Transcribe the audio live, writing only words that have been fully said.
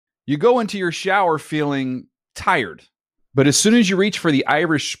You go into your shower feeling tired, but as soon as you reach for the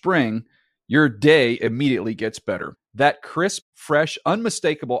Irish Spring, your day immediately gets better. That crisp, fresh,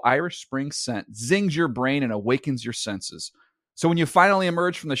 unmistakable Irish Spring scent zings your brain and awakens your senses. So when you finally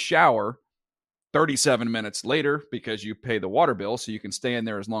emerge from the shower, 37 minutes later, because you pay the water bill so you can stay in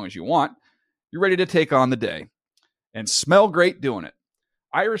there as long as you want, you're ready to take on the day. And smell great doing it.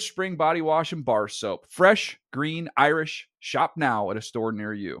 Irish Spring Body Wash and Bar Soap. Fresh, green, Irish. Shop now at a store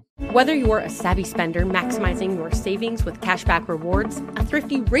near you. Whether you're a savvy spender maximizing your savings with cashback rewards, a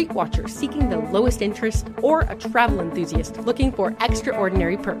thrifty rate watcher seeking the lowest interest, or a travel enthusiast looking for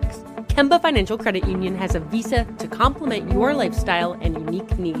extraordinary perks, Kemba Financial Credit Union has a visa to complement your lifestyle and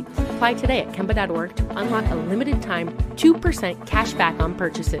unique needs. Apply today at Kemba.org to unlock a limited time 2% cash back on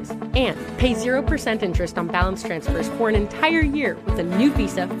purchases and pay 0% interest on balance transfers for an entire year with a new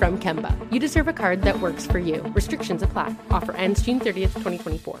visa from Kemba. You deserve a card that works for you. Restrictions apply. Offer ends June 30th,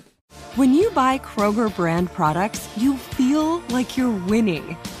 2024. When you buy Kroger brand products, you feel like you're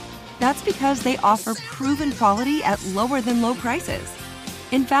winning. That's because they offer proven quality at lower than low prices.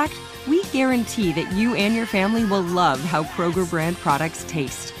 In fact, we guarantee that you and your family will love how Kroger brand products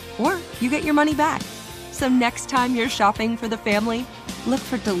taste, or you get your money back. So next time you're shopping for the family, look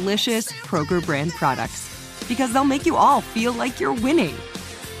for delicious Kroger brand products, because they'll make you all feel like you're winning.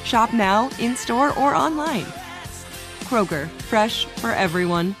 Shop now, in-store, or online. Kroger, fresh for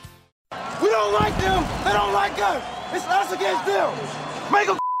everyone. We don't like them. They don't like us. It's us against them. Make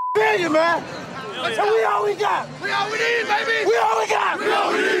them failure, man. And we all we got. We all we need, baby. We all we got. We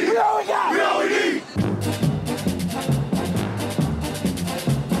all we need. We all we got. We all we need.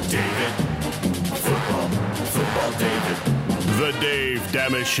 David. Football David. The Dave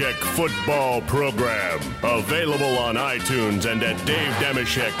Dameshek Football Program. Available on iTunes and at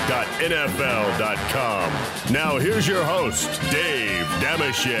davedameshek.nfl.com. Now here's your host, Dave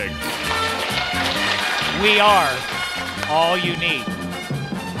Dameshek. We are all you need.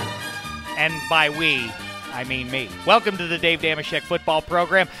 And by we, I mean me. Welcome to the Dave Dameshek Football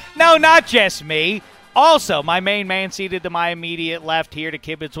Program. No, not just me. Also, my main man seated to my immediate left here to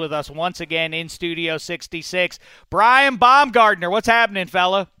kibitz with us once again in Studio 66, Brian Baumgartner. What's happening,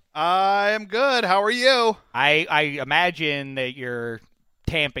 fella? I'm good. How are you? I imagine that you're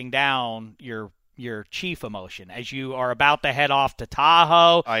tamping down your chief emotion as you are about to head off to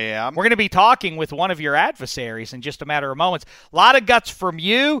Tahoe. I am. We're going to be talking with one of your adversaries in just a matter of moments. A lot of guts from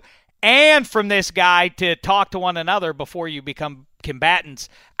you and from this guy to talk to one another before you become combatants.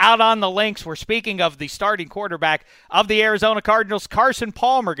 Out on the links, we're speaking of the starting quarterback of the Arizona Cardinals, Carson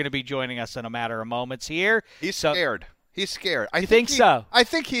Palmer, going to be joining us in a matter of moments here. He's scared. He's scared. I think so? I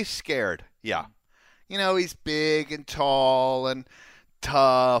think he's scared, yeah. You know, he's big and tall and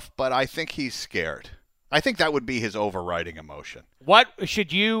tough, but I think he's scared. I think that would be his overriding emotion. What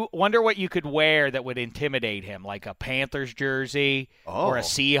should you wonder what you could wear that would intimidate him, like a Panthers jersey or a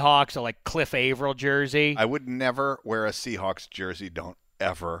Seahawks or like Cliff Averill jersey? I would never wear a Seahawks jersey. Don't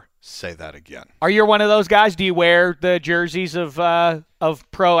ever say that again. Are you one of those guys? Do you wear the jerseys of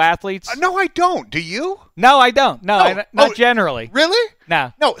pro athletes? No, I don't. Do you? No, I don't. No, not generally. Really?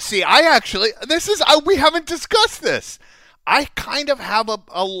 No. No, see, I actually, we haven't discussed this. I kind of have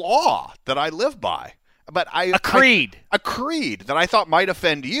a law that I live by. But a creed that I thought might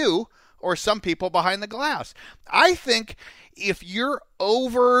offend you or some people behind the glass. I think if you're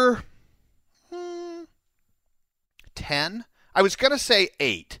over 10, I was going to say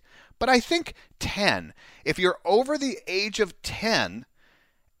 8, but I think 10. If you're over the age of 10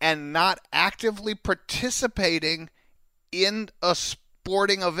 and not actively participating in a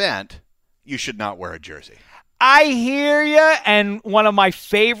sporting event, you should not wear a jersey. I hear you, and one of my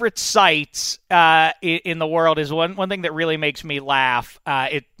favorite sites in the world is one thing that really makes me laugh.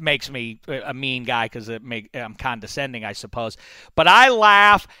 It makes me a mean guy because I'm condescending, I suppose. But I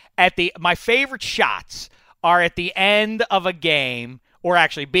laugh at my favorite shots are at the end of a game, or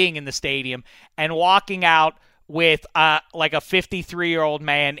actually being in the stadium, and walking out with like a 53-year-old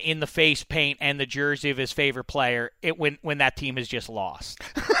man in the face paint and the jersey of his favorite player when that team has just lost.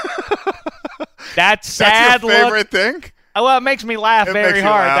 That's sad. That's your favorite thing? Well, it makes me laugh very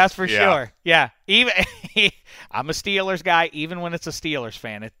hard. Laugh. That's for sure. Yeah. Even I'm a Steelers guy. Even when it's a Steelers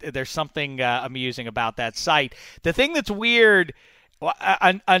fan, there's something amusing about that site. The thing that's weird,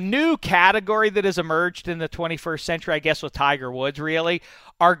 a new category that has emerged in the 21st century, I guess, with Tiger Woods, really,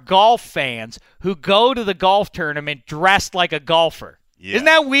 are golf fans who go to the golf tournament dressed like a golfer. Yeah. Isn't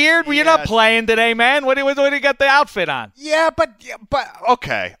that weird? Well, you're not playing today, man. What do you got the outfit on? Yeah, but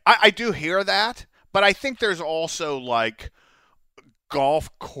okay. I do hear that, but I think there's also like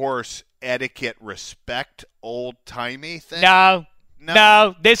golf course etiquette respect, old-timey thing. No.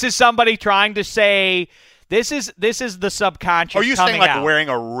 No, this is somebody trying to say this is the subconscious. Are you coming saying like out. wearing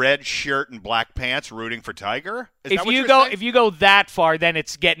a red shirt and black pants rooting for Tiger? Is that If what you you're go saying? if you go that far, then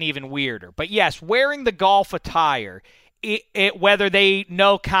it's getting even weirder. But yes, wearing the golf attire, whether they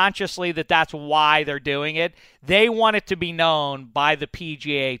know consciously that that's why they're doing it, they want it to be known by the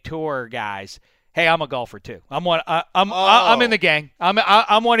PGA Tour guys. Hey, I'm a golfer too. I'm in the gang.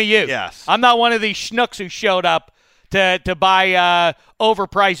 I'm one of you. Yes. I'm not one of these schnooks who showed up to buy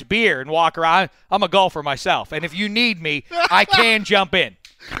overpriced beer and walk around. I'm a golfer myself, and if you need me, I can jump in.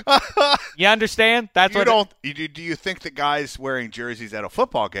 You understand? That's do you think that guys wearing jerseys at a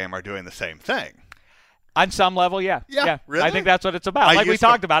football game are doing the same thing? On some level, yeah. Yeah, really? I think that's what it's about. Like we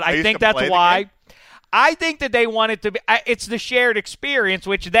talked about. I think that's why. I think that they want it to be – it's the shared experience,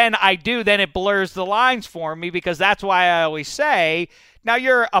 which then it blurs the lines for me because that's why I always say, now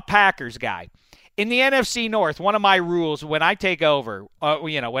you're a Packers guy. In the NFC North, one of my rules when I take over,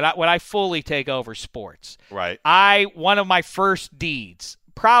 when I fully take over sports, right? One of my first deeds,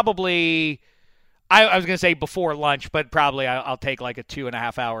 probably – I was going to say before lunch, but probably I'll take like a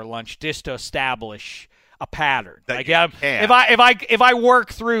 2.5-hour lunch just to establish a pattern. That like if I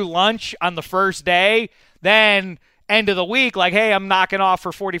work through lunch on the first day, then end of the week, like, hey, I'm knocking off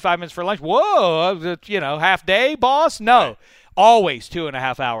for 45 minutes for lunch. Whoa, half day, boss? No, right. Always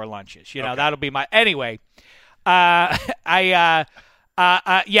 2.5-hour lunches. That'll be my anyway. I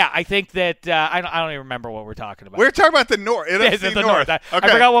think that I don't even remember what we're talking about. We're talking about the North. NFC North. I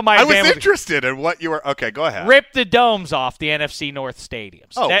forgot what I was interested in what you were. Okay, go ahead. Rip the domes off the NFC North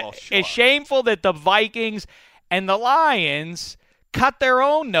stadiums. Sure. It's shameful that the Vikings and the Lions cut their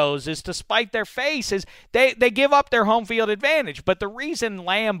own noses to spite their faces. They give up their home field advantage. But the reason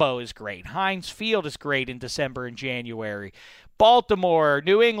Lambeau is great, Heinz Field is great in December and January, Baltimore,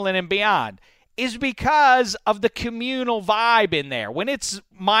 New England, and beyond, is because of the communal vibe in there. When it's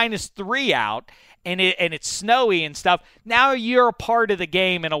 -3 out and it's snowy and stuff, now you're a part of the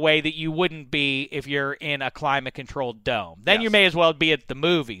game in a way that you wouldn't be if you're in a climate-controlled dome. Then you may as well be at the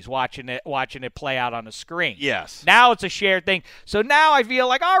movies watching it play out on a screen. Yes. Now it's a shared thing. So now I feel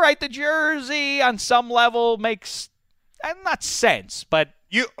like, all right, the jersey on some level makes not sense, but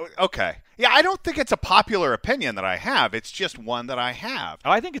okay. Yeah, I don't think it's a popular opinion that I have. It's just one that I have.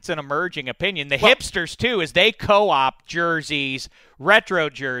 Oh, I think it's an emerging opinion. The hipsters, too, as they co-op jerseys, retro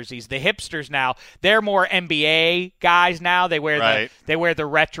jerseys. The hipsters now, they're more NBA guys now. They wear the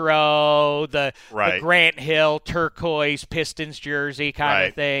retro, the Grant Hill turquoise Pistons jersey kind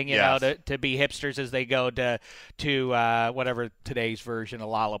of thing, you know, to be hipsters as they go to whatever today's version of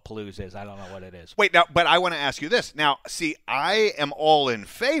Lollapalooza is. I don't know what it is. Wait, now, but I want to ask you this. Now, see, I am all in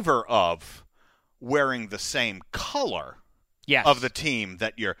favor of wearing the same color of the team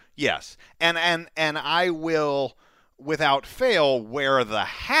that you're and I will without fail wear the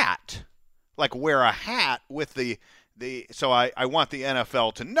hat, like wear a hat with the so I want the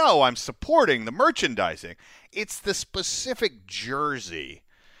NFL to know I'm supporting the merchandising. It's the specific jersey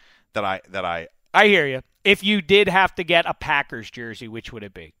that I hear you. If you did have to get a Packers jersey, which would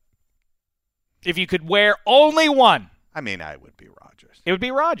it be? If you could wear only one. I mean, I would be Rodgers. It would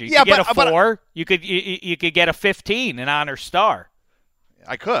be Rodgers. You could get a 4. You could get a 15, an honor star.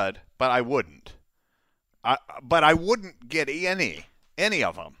 I could, but I wouldn't. But I wouldn't get any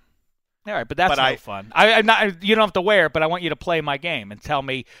of them. All right, but that's no fun. I'm not. You don't have to wear it, but I want you to play my game and tell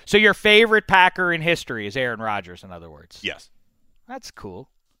me. So your favorite Packer in history is Aaron Rodgers, in other words. Yes. That's cool.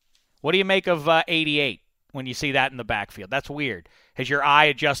 What do you make of 88 when you see that in the backfield? That's weird. Has your eye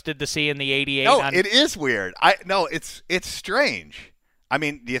adjusted to seeing the 88? No, it is weird. It's strange. I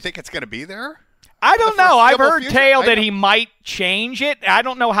mean, do you think it's going to be there? I don't know. I've heard tale that he might change it. I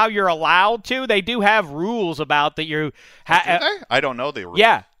don't know how you're allowed to. They do have rules about that you I don't know the rules.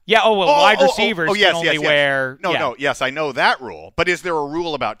 Yeah. Yeah, wide receivers can only wear... No, yes, I know that rule. But is there a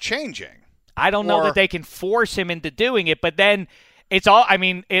rule about changing? I don't know that they can force him into doing it, but then... It's all. I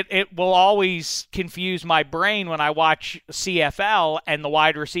mean, it will always confuse my brain when I watch CFL and the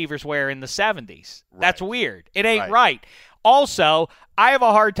wide receivers wear in the 70s. Right. That's weird. It ain't right. Also, I have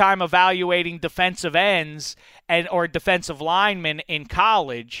a hard time evaluating defensive ends or defensive linemen in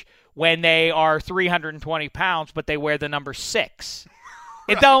college when they are 320 pounds, but they wear the number 6.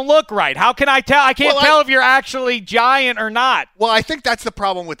 It don't look right. How can I tell? I can't tell if you're actually giant or not. Well, I think that's the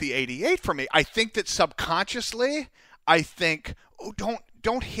problem with the 88 for me. I think that subconsciously, I think... Oh,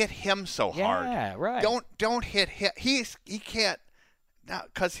 don't hit him so hard. Yeah, right. Don't hit him. He can't now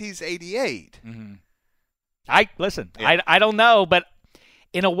because he's 88. Mm-hmm. I don't know, but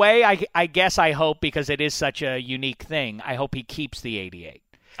in a way, I guess I hope because it is such a unique thing. I hope he keeps the 88.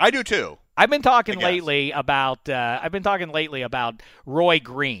 I do too. I've been talking lately about Roy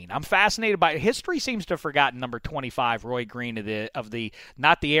Green. I'm fascinated by history. Seems to have forgotten number 25, Roy Green of the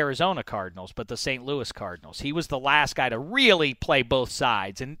not the Arizona Cardinals, but the St. Louis Cardinals. He was the last guy to really play both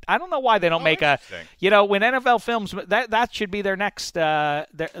sides, and I don't know why they don't make when NFL films that should be their next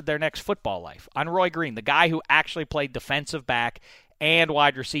their next football life on Roy Green, the guy who actually played defensive back and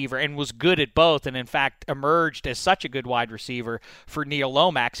wide receiver, and was good at both, and in fact emerged as such a good wide receiver for Neil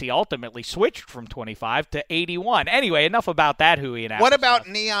Lomax. He ultimately switched from 25 to 81. Anyway, enough about that Huey and What about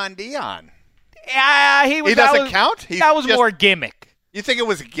Neon Dion? He doesn't count? That was more gimmick. You think it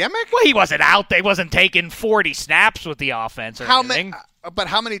was a gimmick? Well, he wasn't out there. He wasn't taking 40 snaps with the offense or anything. But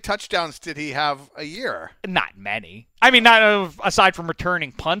how many touchdowns did he have a year? Not many. I mean, not aside from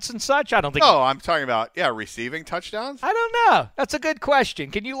returning punts and such. I don't think. No, I'm talking about receiving touchdowns. I don't know. That's a good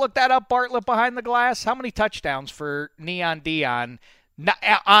question. Can you look that up, Bartlett, behind the glass? How many touchdowns for Neon Dion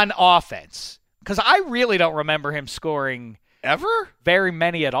on offense? Because I really don't remember him scoring ever very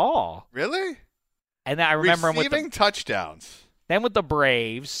many at all. Really? And I remember receiving him with touchdowns. Then with the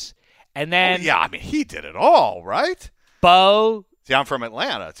Braves, and then he did it all, right? Bo. See, I'm from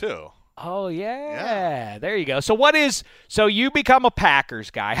Atlanta too. Oh yeah, there you go. So you become a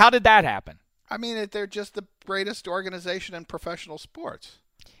Packers guy. How did that happen? I mean, they're just the greatest organization in professional sports.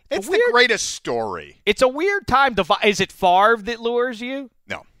 It's the greatest story. It's a weird time. Is it Favre that lures you?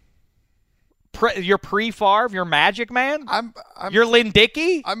 No. You're pre-Favre. You're Magic Man. You're Lynn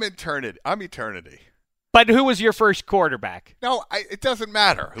Dickey. I'm eternity. But who was your first quarterback? No, it doesn't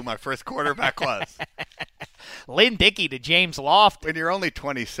matter who my first quarterback was. Lynn Dickey to James Lofton. When you're only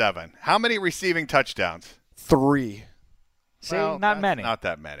 27. How many receiving touchdowns? 3. See, not many. Not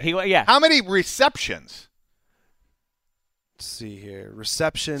that many. How many receptions? Let's see here.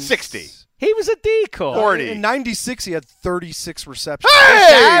 Receptions. 60. He was a decoy. 40. In 96, he had 36 receptions. Hey!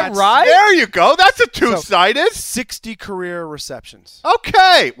 Is that right? There you go. That's a two-sided. 60 career receptions.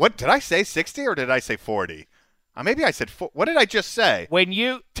 Okay. What did I say, 60 or did I say 40? Maybe I said 4. What did I just say?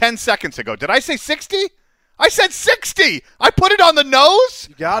 10 seconds ago. Did I say 60? I said 60. I put it on the nose.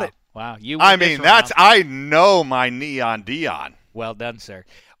 You got it. Wow. I know my Neon Dion. Well done, sir.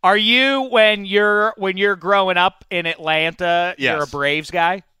 Are you when you're growing up in Atlanta, yes. You're a Braves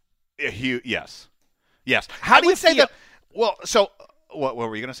guy? Yes. How do you feel? What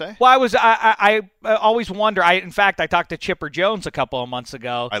were you going to say? Well, I always wonder. In fact, I talked to Chipper Jones a couple of months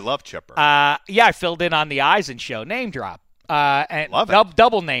ago. I love Chipper. I filled in on the Eisen show. Name drop. And love it.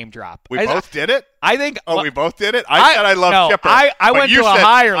 Double name drop. We both did it? I think. We both did it? I said I love Chipper. I went to a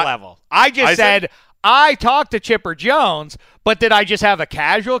higher level. I said I talked to Chipper Jones, but did I just have a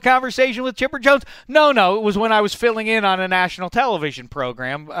casual conversation with Chipper Jones? No. It was when I was filling in on a national television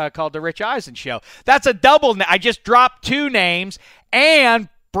program called The Rich Eisen Show. That's a double. I just dropped 2 names and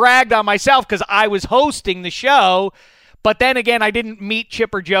bragged on myself because I was hosting the show. But then again, I didn't meet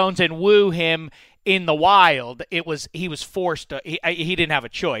Chipper Jones and woo him in the wild. He was forced to. He didn't have a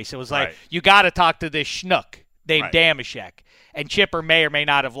choice. It was like, you got to talk to this schnook named Damashek. And Chipper may or may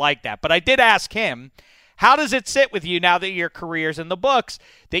not have liked that. But I did ask him, how does it sit with you now that your career's in the books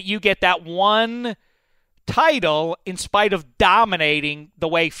that you get that one title in spite of dominating the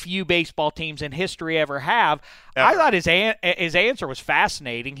way few baseball teams in history ever have? I thought his answer was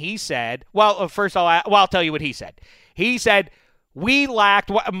fascinating. He said, first I'll tell you what he said. He said, we lacked,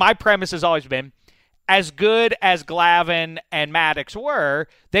 my premise has always been, as good as Glavine and Maddox were,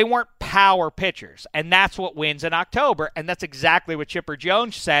 they weren't power pitchers, and that's what wins in October, and that's exactly what Chipper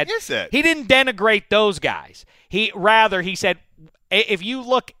Jones said. Is it? He didn't denigrate those guys. He said, if you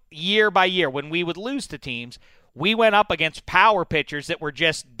look year by year, when we would lose to teams, we went up against power pitchers that were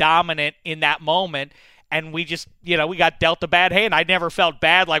just dominant in that moment, and we just, we got dealt a bad hand. I never felt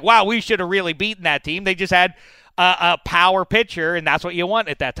bad, like, wow, we should have really beaten that team. They just had a power pitcher, and that's what you want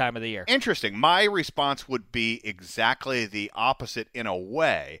at that time of the year. Interesting. My response would be exactly the opposite in a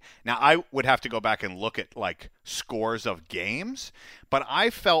way. Now, I would have to go back and look at scores of games, but I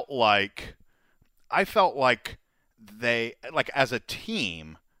felt like they, as a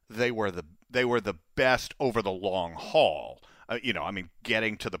team, they were the best over the long haul.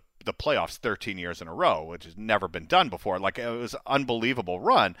 Getting to the playoffs 13 years in a row, which has never been done before. It was an unbelievable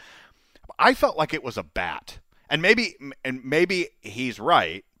run. I felt like it was a bat. And maybe he's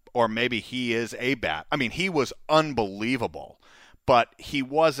right, or maybe he is a bat. I mean, he was unbelievable, but he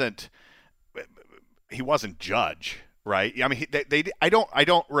wasn't Judge, right? I mean, I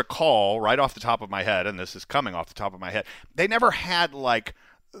don't recall right off the top of my head, and this is coming off the top of my head. They never had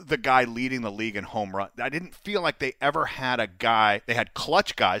the guy leading the league in home run. I didn't feel like they ever had a guy. They had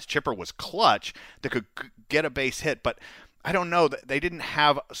clutch guys. Chipper was clutch that could get a base hit, but I don't know. They didn't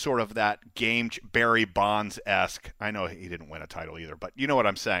have sort of that game Barry Bonds-esque. I know he didn't win a title either, but you know what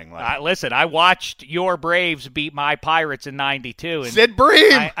I'm saying. Like, listen, I watched your Braves beat my Pirates in '92. Sid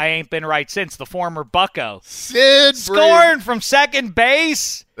Bream. I ain't been right since. The former Bucko. Sid Scoring Bream. from second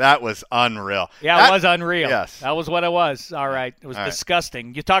base. That was unreal. Yeah, it was unreal. Yes. That was what it was. All right. It was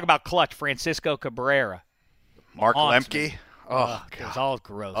disgusting. You talk about clutch. Francisco Cabrera. Mark Haunts Lemke. me. Oh, it was all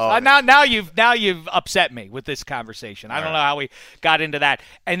gross. Oh, now you've upset me with this conversation. I don't know how we got into that.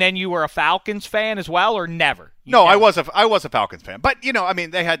 And then you were a Falcons fan as well, or never? No, I was a Falcons fan, but I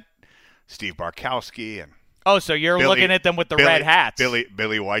mean, they had Steve Barkowski and so you're looking at them with the red hats.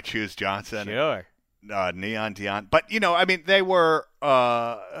 Billy White Shoes Johnson. Sure. Neon Dion, but I mean, they weren't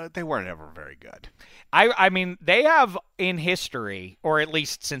ever very good. I mean, they have in history, or at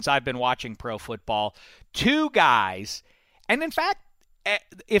least since I've been watching pro football, two guys. And in fact,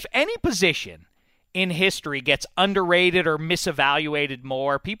 if any position in history gets underrated or misevaluated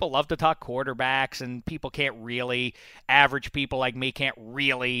more, people love to talk quarterbacks, and average people like me can't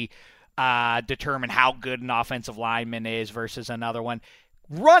really determine how good an offensive lineman is versus another one.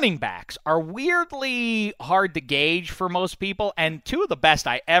 Running backs are weirdly hard to gauge for most people, and two of the best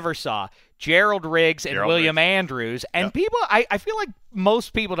I ever saw, Gerald Riggs and William Andrews. And people, I feel like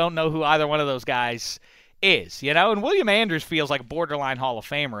most people don't know who either one of those guys is, and William Andrews feels like a borderline Hall of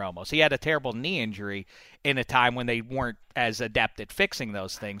Famer almost. He had a terrible knee injury in a time when they weren't as adept at fixing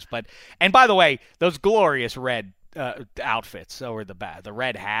those things. And by the way, those glorious red outfits over the back, the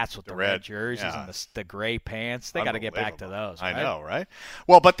red hats with the red jerseys and the gray pants. They got to get back to those. Right? I know, right?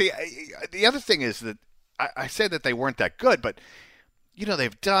 Well, but the other thing is that I say that they weren't that good, but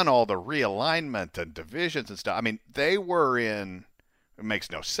they've done all the realignment and divisions and stuff. I mean, they were in. It makes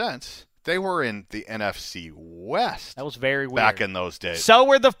no sense. They were in the NFC West. That was very weird. Back in those days. So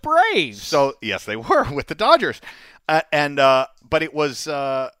were the Braves. So, yes, they were with the Dodgers. But it was...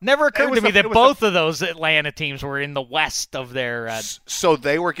 Never occurred to me that both of those Atlanta teams were in the West of their... So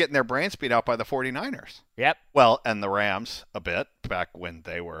they were getting their brains beat out by the 49ers. Yep. Well, and the Rams a bit back when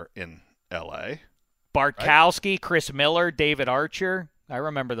they were in L.A. Bartkowski, right? Chris Miller, David Archer. I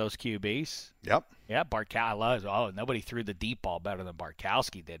remember those QBs. Yep. Yeah, nobody threw the deep ball better than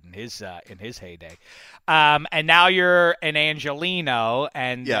Bartkowski did in his heyday. And now you're an Angelino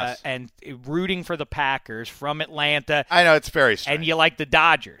and rooting for the Packers from Atlanta. I know, it's very strange. And you like the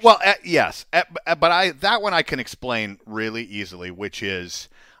Dodgers. Well, yes, but that one I can explain really easily, which is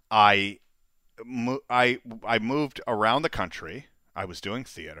I moved around the country. I was doing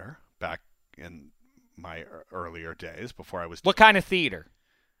theater back in my earlier days before I was. What kind of theater?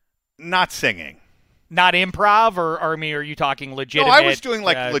 Not singing. Not improv, or are you talking legitimate? No, I was doing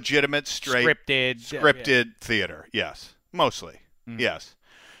legitimate, straight, scripted theater. Yes, mostly. Mm-hmm. Yes.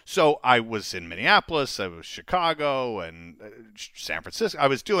 So I was in Minneapolis, I was Chicago, and San Francisco. I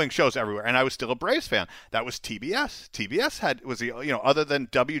was doing shows everywhere, and I was still a Braves fan. That was TBS. TBS was the other than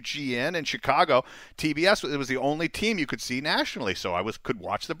WGN in Chicago, TBS was the only team you could see nationally. So I could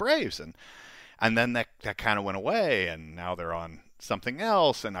watch the Braves, and then that kind of went away, and now they're on something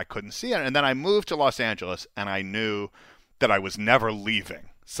else, and I couldn't see it. And then I moved to Los Angeles, and I knew that I was never leaving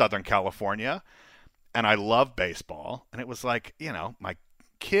Southern California, and I love baseball. And it was like, my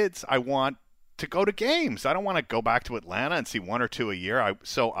kids, I want to go to games. I don't want to go back to Atlanta and see one or two a year.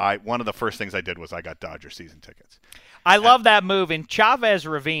 One of the first things I did was I got Dodger season tickets. I love that move. And Chavez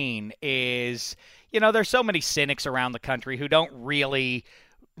Ravine is, there's so many cynics around the country who don't really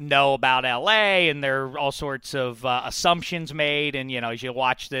know about LA, and there are all sorts of assumptions made. And as you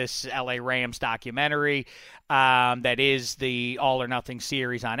watch this LA Rams documentary that is the All or Nothing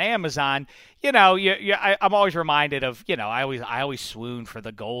series on Amazon, I'm always reminded of I always swoon for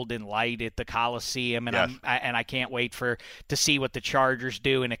the golden light at the Coliseum, and yes. I can't wait to see what the Chargers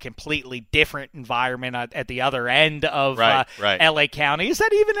do in a completely different environment at the other end of right. LA County. Is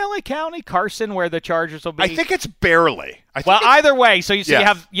that even LA County, Carson, where the Chargers will be? I think it's barely. Either way, so yes.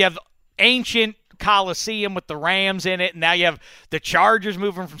 you have ancient Coliseum with the Rams in it, and now you have the Chargers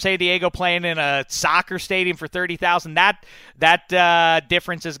moving from San Diego playing in a soccer stadium for 30,000. That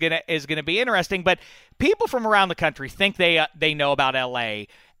difference is gonna be interesting. But people from around the country think they know about LA,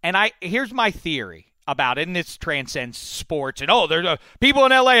 and here's my theory about it, and this transcends sports. And there's people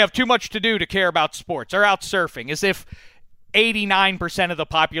in LA have too much to do to care about sports. They're out surfing, as if 89% of the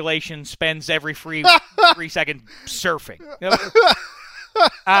population spends every free second surfing.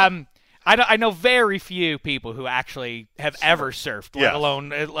 I know very few people who actually have ever surfed, let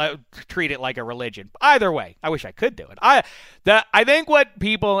alone treat it like a religion. Either way, I wish I could do it. I think what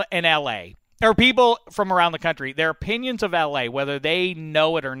people in LA, or people from around the country, their opinions of LA, whether they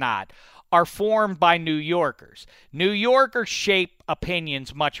know it or not, are formed by New Yorkers. New Yorkers shape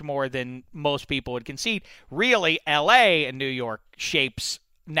opinions much more than most people would concede. Really, L.A. and New York shapes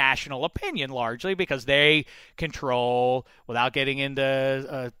national opinion largely because they control, without getting into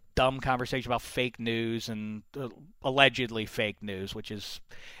a dumb conversation about fake news and allegedly fake news, which is,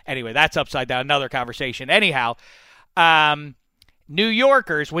 anyway, that's upside down, another conversation. Anyhow, New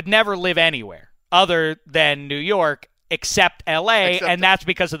Yorkers would never live anywhere other than New York except L.A., and that's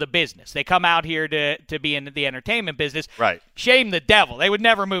because of the business. They come out here to be in the entertainment business. Right. Shame the devil. They would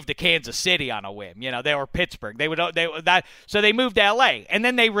never move to Kansas City on a whim. They were Pittsburgh. So they moved to L.A., and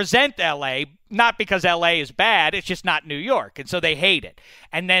then they resent L.A., not because L.A. is bad. It's just not New York, and so they hate it.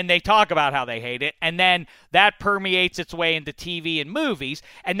 And then they talk about how they hate it, and then that permeates its way into TV and movies,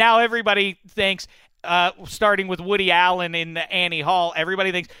 and now everybody thinks – starting with Woody Allen in Annie Hall,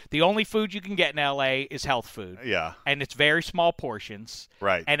 everybody thinks the only food you can get in L.A. is health food. Yeah. And it's very small portions.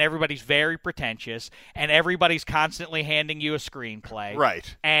 Right. And everybody's very pretentious. And everybody's constantly handing you a screenplay.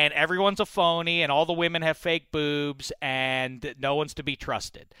 Right. And everyone's a phony, and all the women have fake boobs, and no one's to be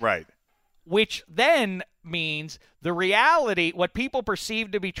trusted. Right. Which then means the reality, what people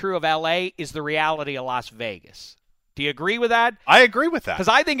perceive to be true of L.A. is the reality of Las Vegas. Do you agree with that? I agree with that. Because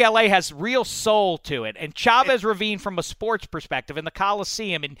I think L.A. has real soul to it. And Chavez Ravine, from a sports perspective, in the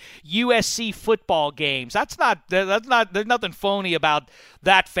Coliseum, in USC football games, there's nothing phony about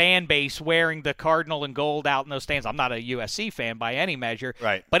that fan base wearing the cardinal and gold out in those stands. I'm not a USC fan by any measure.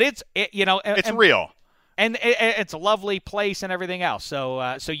 Right. But it's real. And it's a lovely place and everything else.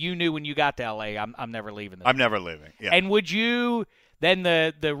 So you knew when you got to L.A., I'm never leaving. I'm never leaving. Yeah. And would you... Then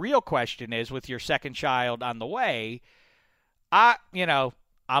the real question is, with your second child on the way, I'm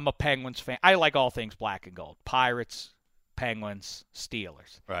a Penguins fan. I like all things black and gold. Pirates, Penguins,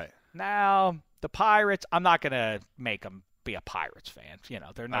 Steelers. Right. Now, the Pirates, I'm not going to make them be a Pirates fan.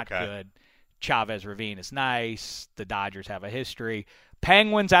 They're not good. Chavez Ravine is nice. The Dodgers have a history.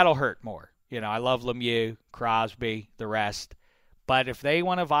 Penguins, that'll hurt more. I love Lemieux, Crosby, the rest. But if they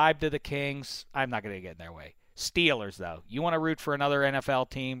want to vibe to the Kings, I'm not going to get in their way. Steelers, though. You want to root for another NFL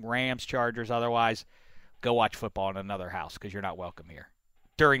team, Rams, Chargers, otherwise, go watch football in another house because you're not welcome here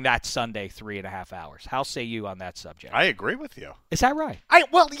during that Sunday 3.5 hours. How say you on that subject? I agree with you. Is that right?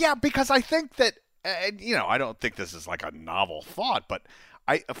 Because I think that, I don't think this is like a novel thought, but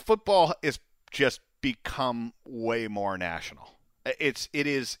football is just become way more national. It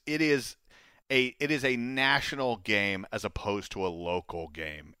is a national game as opposed to a local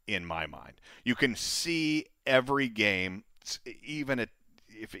game in my mind. You can see every game, even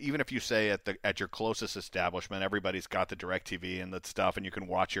if you say at your closest establishment, everybody's got the DirecTV and that stuff, and you can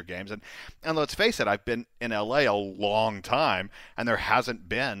watch your games. And let's face it, I've been in LA a long time, and there hasn't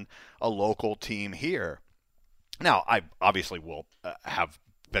been a local team here. Now, I obviously will have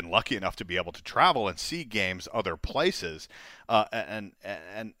been lucky enough to be able to travel and see games other places, and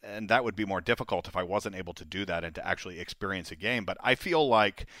that would be more difficult if I wasn't able to do that and to actually experience a game. But I feel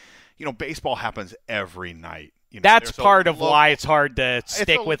like, baseball happens every night. That's part of why it's hard to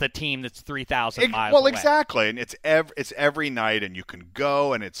stick with a team that's 3,000 miles away. Well, exactly, and it's every night, and you can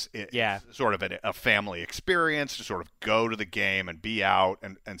go, and it's sort of a family experience to sort of go to the game and be out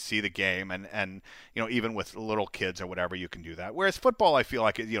and see the game, and even with little kids or whatever, you can do that. Whereas football, I feel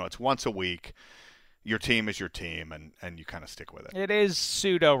like it's once a week. Your team is your team, and you kind of stick with it. It is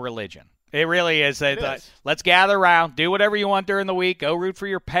pseudo-religion. It really is. Let's gather around, do whatever you want during the week, go root for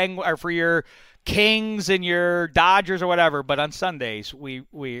your or for your Kings and your Dodgers or whatever, but on Sundays we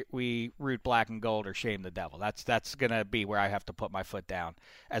root black and gold or shame the devil. That's gonna be where I have to put my foot down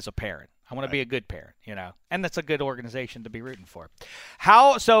as a parent. I want to be a good parent, and that's a good organization to be rooting for.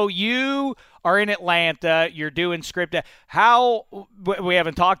 So you are in Atlanta, you're doing script. How, we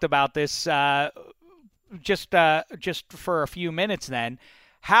haven't talked about this just for a few minutes then.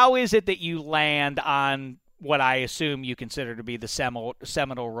 How is it that you land on what I assume you consider to be the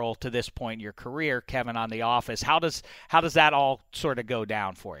seminal role to this point in your career, Kevin on The Office? How does that all sort of go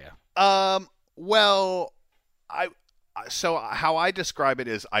down for you? So how I describe it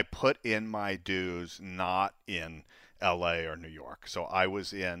is I put in my dues not in L.A. or New York. So I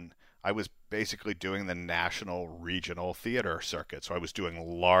was basically doing the national regional theater circuit. So I was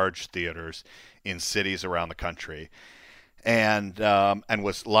doing large theaters in cities around the country. And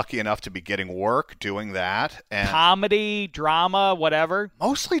was lucky enough to be getting work doing that. And comedy, drama, whatever?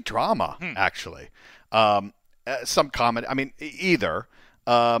 Mostly drama, actually. Some comedy. I mean, either.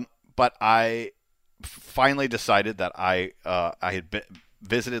 But I finally decided that I had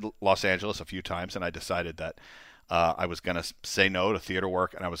visited Los Angeles a few times, and I decided that I was going to say no to theater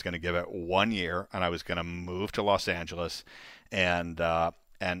work, and I was going to give it 1 year, and I was going to move to Los Angeles and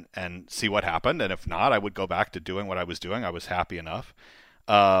and see what happened. And if not, I would go back to doing what I was doing. I was happy enough.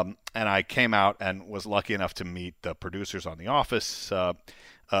 And I came out and was lucky enough to meet the producers on The Office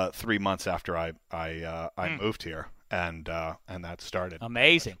 3 months after I moved here. And that started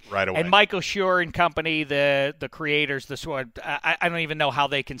amazing right away. And Michael Schur and company, the creators, I don't even know how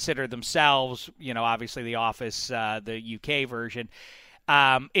they consider themselves. Obviously The Office, the UK version,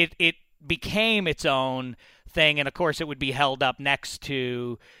 it became its own thing, and of course it would be held up next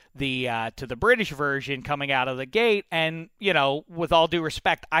to the British version coming out of the gate. And with all due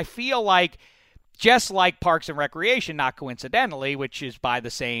respect, I feel like, just like Parks and Recreation, not coincidentally, which is by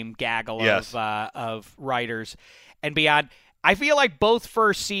the same gaggle of writers and beyond, I feel like both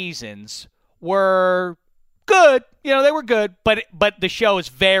first seasons were good. They were good, but the show is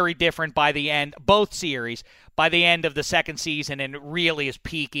very different by the end. Both series by the end of the second season, and it really is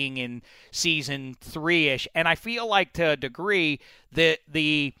peaking in season 3-ish. And I feel like, to a degree,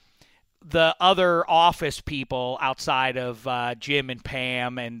 the other Office people outside of Jim and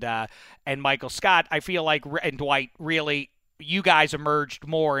Pam and Michael Scott, I feel like, and Dwight, really, you guys emerged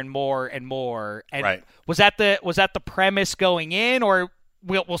more and more and more. And right. Was that the premise going in, or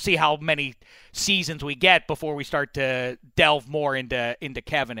we'll see how many seasons we get before we start to delve more into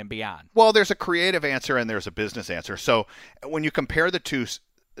Kevin and beyond? Well, there's a creative answer and there's a business answer. So when you compare the two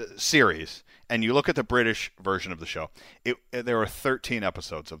series and you look at the British version of the show, there are 13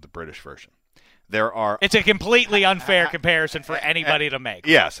 episodes of the British version. It's a completely unfair comparison for anybody to make.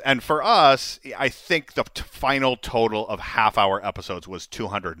 Yes, and for us, I think the final total of half-hour episodes was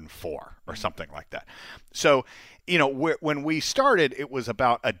 204 or something like that. So, when we started, it was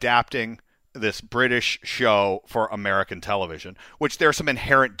about adapting this British show for American television, which there are some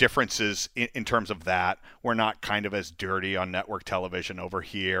inherent differences in terms of that. We're not kind of as dirty on network television over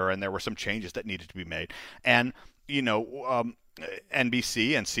here, and there were some changes that needed to be made. And,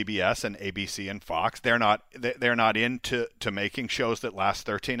 NBC and CBS and ABC and Fox, they're not into making shows that last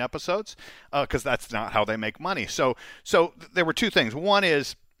 13 episodes because that's not how they make money. So there were two things. One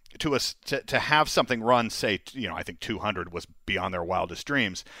is to have something run, say, I think 200 was beyond their wildest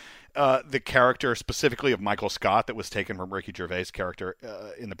dreams. The character specifically of Michael Scott that was taken from Ricky Gervais' character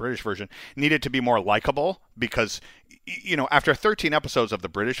in the British version needed to be more likable because, after 13 episodes of the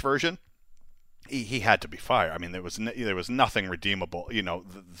British version, he had to be fired. I mean, there was nothing redeemable,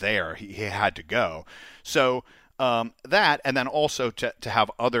 there. He had to go. So that, and then also to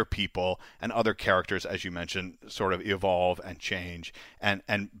have other people and other characters, as you mentioned, sort of evolve and change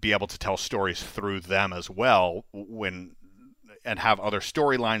and be able to tell stories through them as well and have other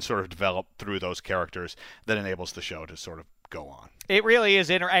storylines sort of develop through those characters that enables the show to sort of go on. It really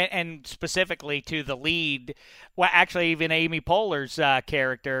is, and specifically to the lead, well, actually even Amy Poehler's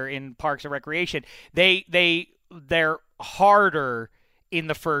character in Parks and Recreation, they're harder in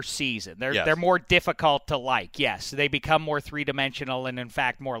the first season. They're more difficult to like. Yes, they become more three-dimensional and, in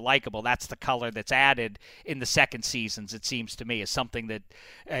fact, more likable. That's the color that's added in the second seasons, it seems to me, is something that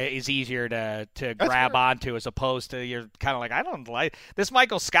is easier to grab onto, as opposed to you're kind of like, I don't like this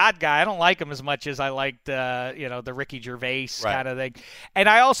Michael Scott guy. I don't like him as much as I liked the Ricky Gervais kind of thing. And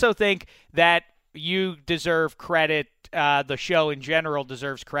I also think that you deserve credit. The show in general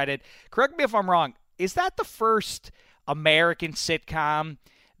deserves credit. Correct me if I'm wrong. Is that the first American sitcom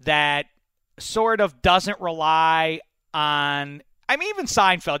that sort of doesn't rely on, even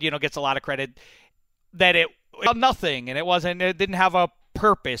Seinfeld, gets a lot of credit, that it nothing, and it didn't have a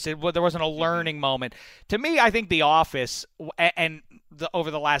purpose. There wasn't a learning moment. To me, I think The Office, and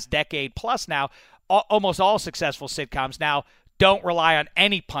over the last decade plus now, almost all successful sitcoms now don't rely on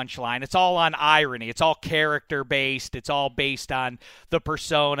any punchline. It's all on irony. It's all character-based. It's all based on the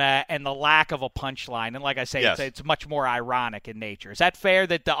persona and the lack of a punchline. And like I say, it's much more ironic in nature. Is that fair?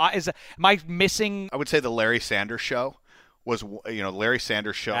 Am I missing? I would say the Larry Sanders Show was, Larry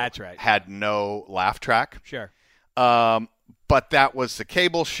Sanders Show That's right. had no laugh track. Sure. But that was the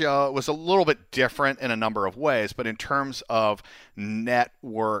cable show. It was a little bit different in a number of ways, but in terms of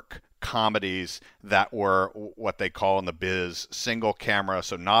network comedies that were what they call in the biz single camera,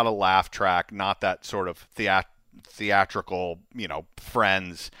 so not a laugh track, not that sort of theatrical,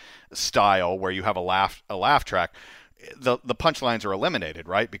 Friends style where you have a laugh track. The punchlines are eliminated,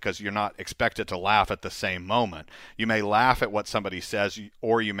 right? Because you're not expected to laugh at the same moment. You may laugh at what somebody says,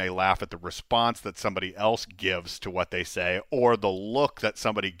 or you may laugh at the response that somebody else gives to what they say, or the look that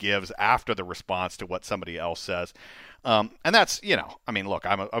somebody gives after the response to what somebody else says. And that's, look,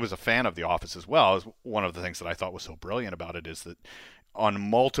 I was a fan of The Office as well. It was one of the things that I thought was so brilliant about it is that on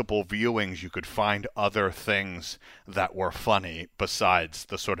multiple viewings, you could find other things that were funny besides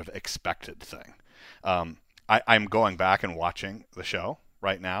the sort of expected thing. I'm going back and watching the show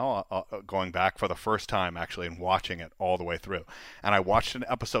right now, going back for the first time actually and watching it all the way through. And I watched an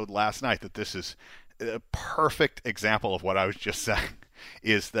episode last night that this is a perfect example of what I was just saying,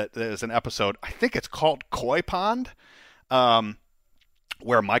 is that there's an episode, I think it's called Koi Pond,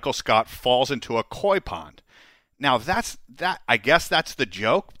 where Michael Scott falls into a koi pond. Now I guess that's the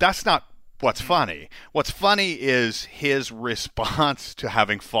joke. That's not what's funny. What's funny is his response to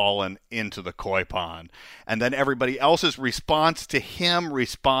having fallen into the koi pond, and then everybody else's response to him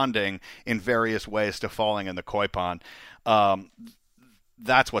responding in various ways to falling in the koi pond.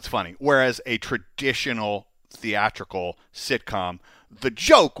 That's what's funny. Whereas a traditional theatrical sitcom, the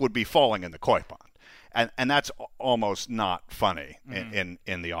joke would be falling in the koi pond. And that's almost not funny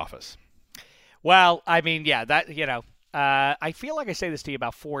in The Office. Well, I mean, yeah, that, I feel like I say this to you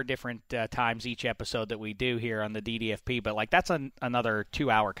about 4 different times each episode that we do here on the DDFP, but like that's another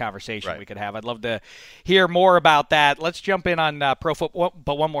 2-hour conversation we could have. I'd love to hear more about that. Let's jump in on pro football,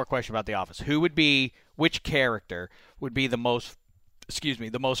 but one more question about The Office. Which character would be the most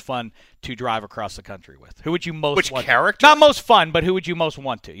fun to drive across the country with? Who would you most want? Which character? Not most fun, but who would you most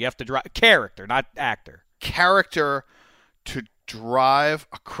want to? You have to drive character, not actor. Character to drive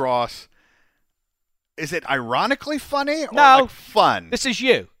across. Is it ironically funny or like fun? This is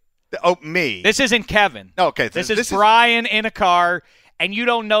you. Oh, me. This isn't Kevin. Okay. This is Brian in a car, and you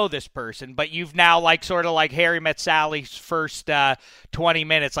don't know this person, but you've now like sort of like Harry Met Sally's first 20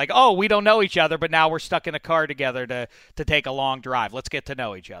 minutes. Like, oh, we don't know each other, but now we're stuck in a car together to take a long drive. Let's get to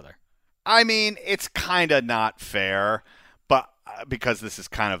know each other. I mean, it's kind of not fair, but because this is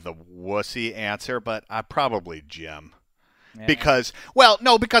kind of the wussy answer, but probably Jim. Yeah. Because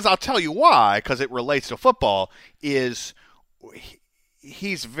I'll tell you why, because it relates to football, is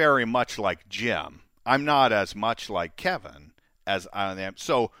he's very much like Jim. I'm not as much like Kevin as I am.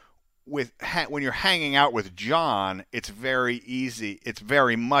 So when you're hanging out with John, it's very easy. It's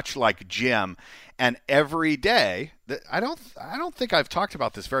very much like Jim. And every day, I don't think I've talked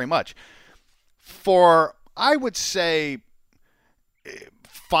about this very much. For, I would say,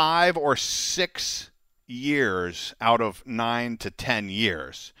 5 or 6 years out of 9 to 10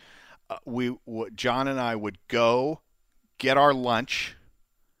 years, John and I would go get our lunch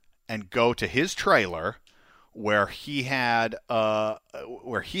and go to his trailer where he had a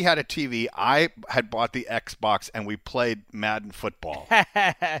TV. I had bought the Xbox and we played Madden football.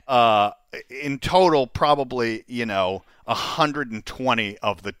 In total, probably 120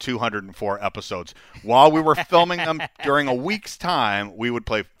 of the 204 episodes. While we were filming them during a week's time, we would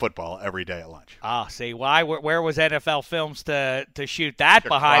play football every day at lunch. See, why? Where was NFL Films to shoot that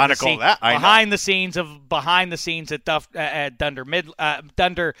behind the scenes at Dunder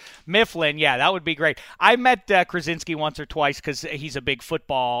Mifflin? Yeah, that would be great. I met Krasinski once or twice because he's a big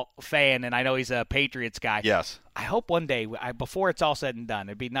football fan, and I know he's a Patriots guy. Yes. I hope one day, before it's all said and done,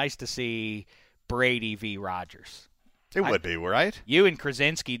 it'd be nice to see Brady v. Rodgers. It would be, right? You and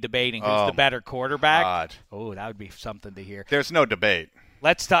Krasinski debating who's the better quarterback. God. Oh, that would be something to hear. There's no debate.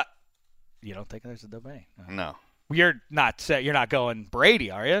 Let's talk. You don't think there's a debate? No. You're not going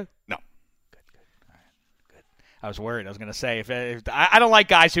Brady, are you? No. Good. All right. Good. I was worried. I was going to say if I don't like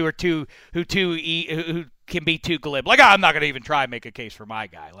guys who can be too glib. Like, I'm not going to even try and make a case for my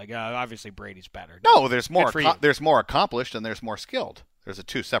guy. Like, obviously Brady's better. No, there's more. There's more accomplished and there's more skilled. There's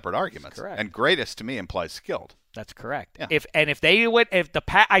 2 separate arguments. That's correct. And greatest to me implies skilled. That's correct. Yeah.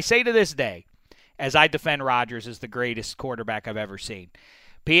 I say to this day, as I defend Rodgers as the greatest quarterback I've ever seen,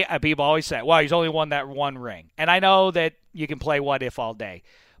 people always say, well, he's only won that one ring. And I know that you can play what if all day.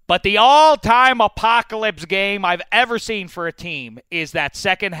 But the all-time apocalypse game I've ever seen for a team is that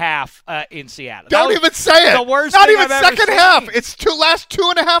second half in Seattle. Don't even say it. The worst Not thing even I've second ever half. seen. It's last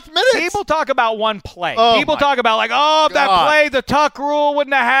 2.5 minutes. People talk about one play. Oh, People talk about that play, the Tuck rule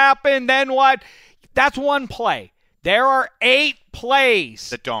wouldn't have happened. Then what? That's one play. There are 8 plays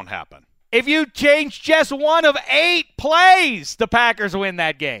that don't happen. If you change just one of 8 plays, the Packers win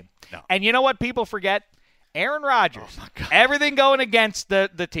that game. No. And you know what people forget? Aaron Rodgers. Oh, everything going against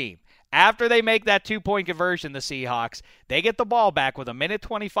the team. After they make that 2-point conversion, the Seahawks, they get the ball back with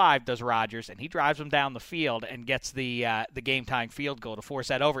 1:25, does Rodgers, and he drives them down the field and gets the game-tying field goal to force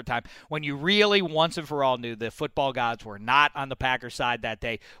that overtime. When you really, once and for all, knew the football gods were not on the Packers' side that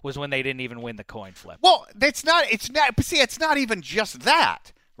day was when they didn't even win the coin flip. Well, it's not, see, it's not even just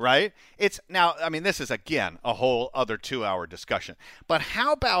that, right? It's now, I mean, this is, again, a whole other 2-hour discussion. But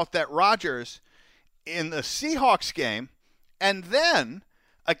how about that Rodgers in the Seahawks game and then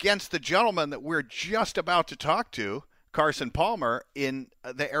against the gentleman that we're just about to talk to, Carson Palmer, in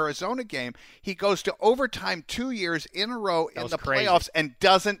the Arizona game, he goes to overtime 2 years in a row in the playoffs and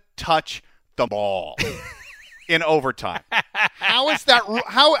doesn't touch the ball. in overtime. How is that?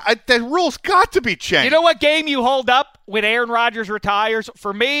 The rules got to be changed. You know what game you hold up when Aaron Rodgers retires?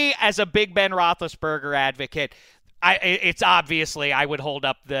 For me, as a big Ben Roethlisberger advocate, it's obviously I would hold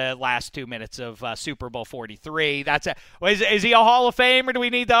up the last 2 minutes of Super Bowl 43. That's it. Is he a Hall of Famer? Do we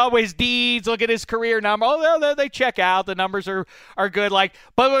need to always deeds? Look at his career number. Oh, they check out. The numbers are good.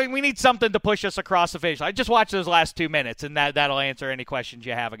 But we need something to push us across the finish line. Just watch those last 2 minutes, and that'll answer any questions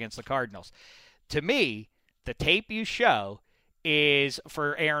you have against the Cardinals. To me, the tape you show is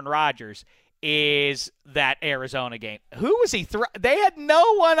for Aaron Rodgers is that Arizona game. Who was he? They had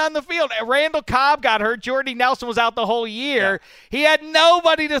no one on the field. Randall Cobb got hurt. Jordy Nelson was out the whole year. Yeah. He had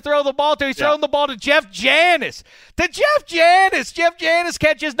nobody to throw the ball to. He's throwing the ball to Jeff Janis. Jeff Janis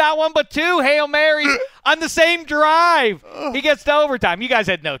catches not one but two Hail Marys on the same drive. He gets to overtime. You guys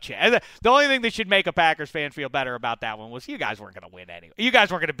had no chance. The only thing that should make a Packers fan feel better about that one was you guys weren't going to win anyway. You guys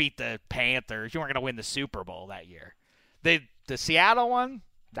weren't going to beat the Panthers. You weren't going to win the Super Bowl that year. The Seattle one,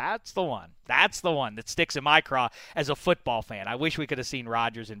 that's the one. That's the one that sticks in my craw as a football fan. I wish we could have seen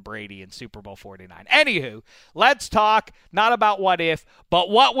Rodgers and Brady in Super Bowl 49. Anywho, let's talk not about what if, but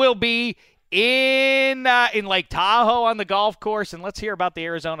what will be in Lake Tahoe on the golf course, and let's hear about the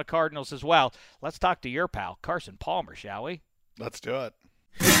Arizona Cardinals as well. Let's talk to your pal, Carson Palmer, shall we? Let's do it.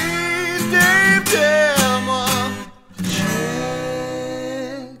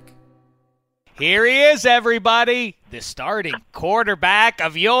 Here he is, everybody, the starting quarterback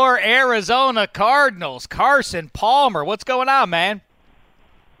of your Arizona Cardinals, Carson Palmer. What's going on, man?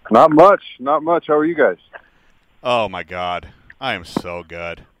 Not much. How are you guys? Oh, my God. I am so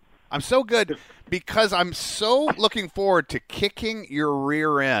good. I'm so good because I'm so looking forward to kicking your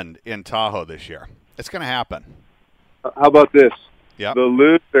rear end in Tahoe this year. It's going to happen. How about this? Yeah. The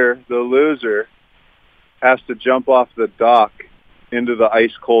loser has to jump off the dock into the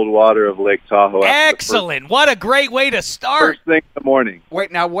ice-cold water of Lake Tahoe. Excellent. What a great way to start. First thing in the morning.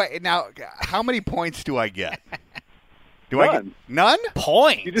 Wait, now, how many points do I get? None. I get none?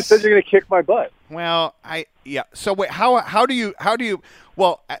 Points. You just said you're going to kick my butt. Well, So wait, how do you?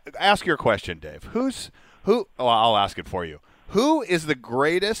 Well, ask your question, Dave. Who? Oh, I'll ask it for you. Who is the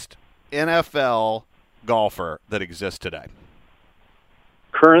greatest NFL golfer that exists today?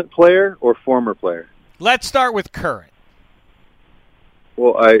 Current player or former player? Let's start with current.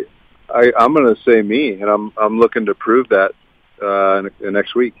 Well, I'm going to say me, and I'm looking to prove that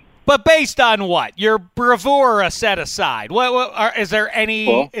next week. But based on what? Your bravura set aside. Is there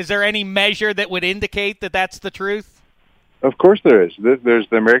any measure that would indicate that that's the truth? Of course there is. There's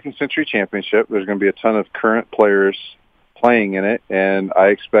the American Century Championship. There's going to be a ton of current players playing in it, and I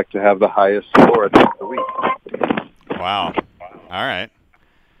expect to have the highest score at the end of the week. Wow. All right.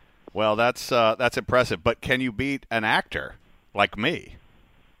 Well, that's impressive. But can you beat an actor like me?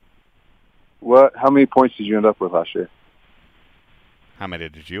 How many points did you end up with last year? How many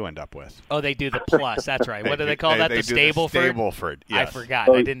did you end up with? Oh, they do the plus. That's right. What do they call that? The Stableford? Stableford, yes. I forgot.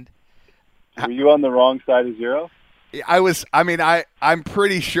 I didn't. Were you on the wrong side of zero? I'm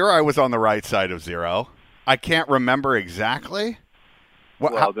pretty sure I was on the right side of zero. I can't remember exactly.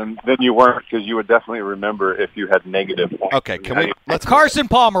 Then you weren't, because you would definitely remember if you had negative points. Okay, let's Carson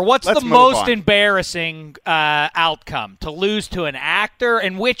Palmer, what's the most embarrassing outcome? To lose to an actor,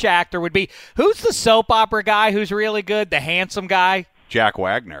 and which actor would be? Who's the soap opera guy who's really good? The handsome guy? Jack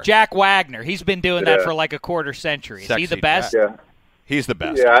Wagner. Jack Wagner. He's been doing that for like a quarter century. Is he the best? Yeah. He's the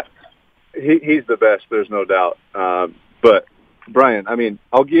best. Yeah, he's the best. There's no doubt. But Brian,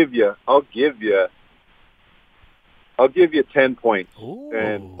 I'll give you 10 points. Ooh.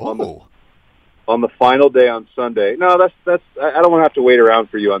 And on the final day on Sunday. No, that's I don't want to have to wait around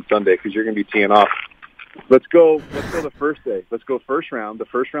for you on Sunday because you're going to be teeing off. Let's go the first day. Let's go first round. The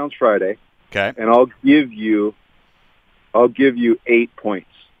first round's Friday. Okay. And I'll give you 8 points.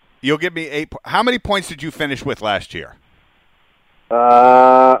 You'll give me 8. How many points did you finish with last year?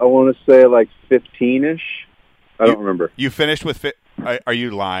 I want to say like 15-ish. I don't remember. You finished with Are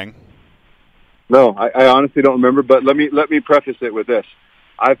you lying? No, I honestly don't remember, but let me preface it with this.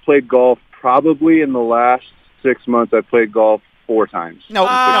 I've played golf probably in the last 6 months. I've played golf 4 times. No.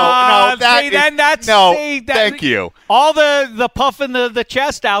 Thank you. All the puffing the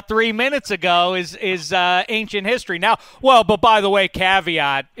chest out 3 minutes ago is ancient history. Now, but by the way,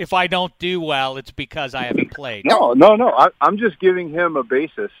 caveat: if I don't do well, it's because I haven't played. No. I'm just giving him a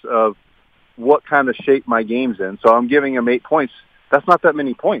basis of what kind of shape my game's in. So I'm giving him 8 points. That's not that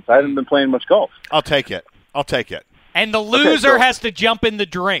many points. I haven't been playing much golf. I'll take it. And the loser has to jump in the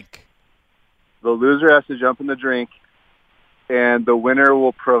drink. The loser has to jump in the drink, and the winner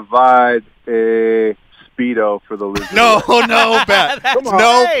will provide a Speedo for the loser. No bet. That's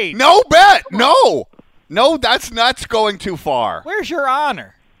No great. bet. No. No, that's going too far. Where's your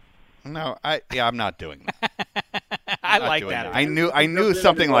honor? No, I'm not doing that. I like that. I knew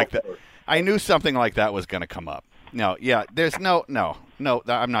something like that. I knew something like that was going to come up. No, yeah, there's no,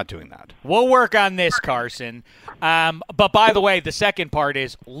 I'm not doing that. We'll work on this, Carson. But by the way, the second part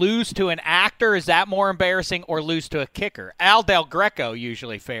is lose to an actor. Is that more embarrassing, or lose to a kicker? Al Del Greco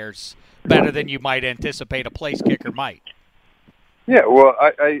usually fares better than you might anticipate a place kicker might. Yeah, well,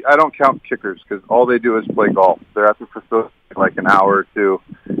 I don't count kickers because all they do is play golf. They're at the facility like an hour or two,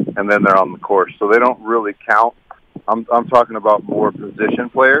 and then they're on the course. So they don't really count. I'm talking about more position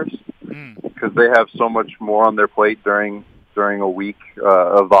players because they have so much more on their plate during a week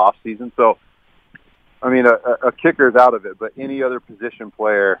of the off season. So, I mean, a kicker's out of it, but any other position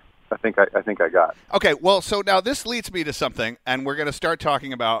player, I think I got. Okay, well, so now this leads me to something, and we're going to start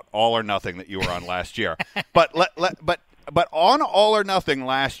talking about All or Nothing that you were on last year. But on All or Nothing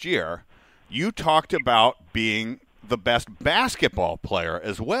last year, you talked about being the best basketball player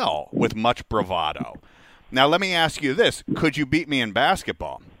as well, with much bravado. Now, let me ask you this: could you beat me in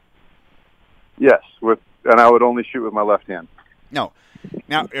basketball? Yes, and I would only shoot with my left hand. No.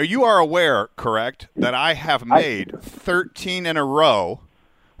 Now, you are aware, correct, that I have made 13 in a row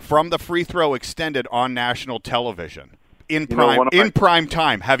from the free throw extended on national television in prime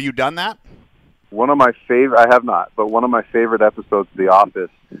time. Have you done that? One of my favorite, I have not, but one of my favorite episodes of The Office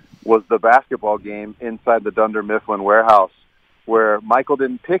was the basketball game inside the Dunder Mifflin warehouse where Michael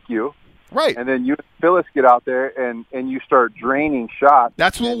didn't pick you. Right. And then you and Phyllis get out there and you start draining shots.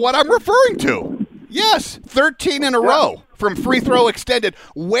 That's what I'm referring to. Yes, 13 in a row from free throw extended,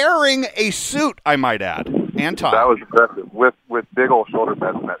 wearing a suit, I might add, and tie. That was impressive, with big old shoulder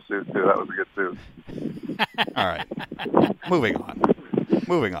pads in that suit, too. That was a good suit. All right. Moving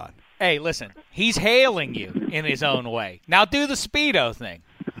on. Hey, listen, he's hailing you in his own way. Now do the Speedo thing.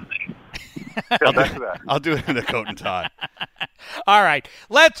 I'll do it in a coat and tie. All right,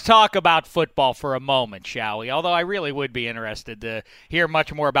 let's talk about football for a moment, shall we? Although I really would be interested to hear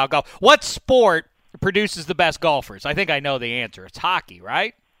much more about golf. What sport produces the best golfers? I think I know the answer. It's hockey,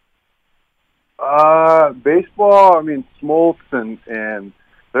 right? Baseball, I mean, Smoltz, and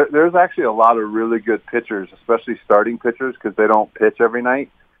there's actually a lot of really good pitchers, especially starting pitchers, because they don't pitch every night.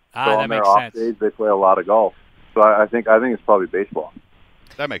 So on their off days, they play a lot of golf. So I think it's probably baseball.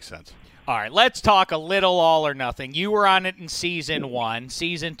 That makes sense. All right, let's talk a little All or Nothing. You were on it in Season 1.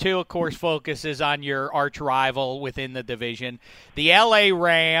 Season 2, of course, focuses on your arch rival within the division, the L.A.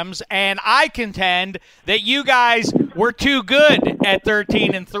 Rams, and I contend that you guys were too good at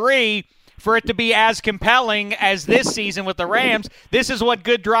 13-3 for it to be as compelling as this season with the Rams. This is what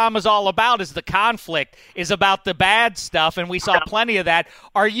good drama is all about, is the conflict, is about the bad stuff, and we saw plenty of that.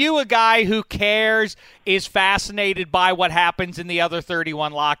 Are you a guy who cares, is fascinated by what happens in the other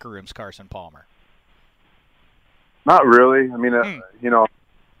 31 locker rooms, Carson Palmer? Not really. I mean,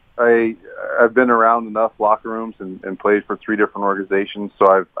 I've been around enough locker rooms and played for 3 different organizations,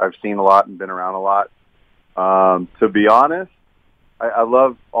 so I've seen a lot and been around a lot. To be honest, I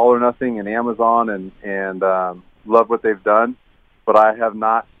love All or Nothing and Amazon and love what they've done, but I have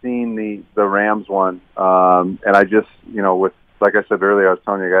not seen the Rams one. And I just, with, like I said earlier, I was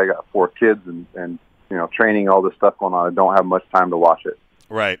telling you, I got 4 kids and training, all this stuff going on. I don't have much time to watch it.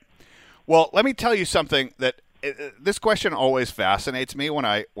 Right. Well, let me tell you something that this question always fascinates me when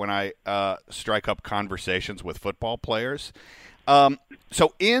I strike up conversations with football players.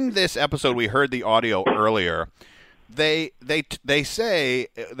 So in this episode, we heard the audio earlier. They say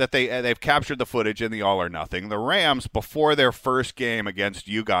that they've captured the footage in the All or Nothing. The Rams, before their first game against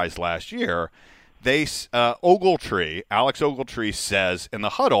you guys last year, Alex Ogletree says in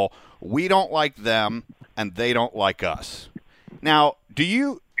the huddle, "We don't like them and they don't like us." Now,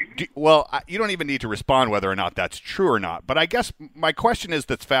 you don't even need to respond whether or not that's true or not. But I guess my question is,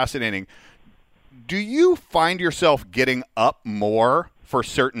 that's fascinating. Do you find yourself getting up more for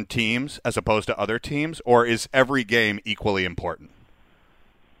certain teams as opposed to other teams, or is every game equally important?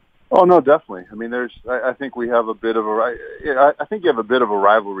 Oh no, definitely. I mean, I think we have a bit of I think you have a bit of a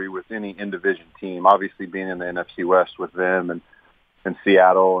rivalry with any in-division team. Obviously, being in the NFC West with them and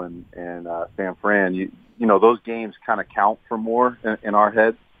Seattle and San Fran, you those games kind of count for more in our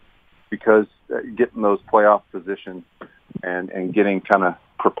heads because getting those playoff positions and getting kind of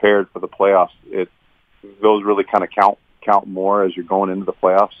prepared for the playoffs, those really kind of count more as you're going into the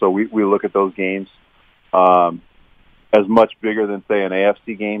playoffs. So we look at those games as much bigger than, say, an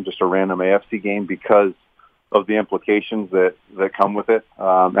AFC game, just a random AFC game, because of the implications that come with it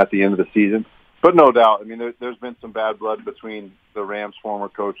at the end of the season. But no doubt, I mean, there's been some bad blood between the Rams' former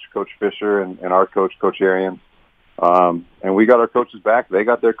coach, Coach Fisher, and our coach, Coach Arians. And we got our coaches back. They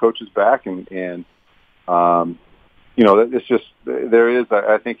got their coaches back, and It's just there is.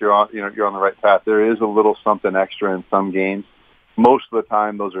 I think you're on the right path. There is a little something extra in some games. Most of the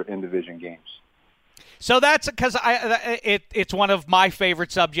time, those are in-division games. So that's because it's one of my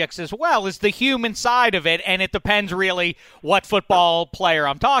favorite subjects as well, is the human side of it, and it depends really what football player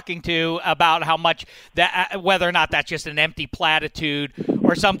I'm talking to about how much that, whether or not that's just an empty platitude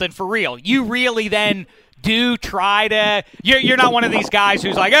or something for real. You really then do try to. You're not one of these guys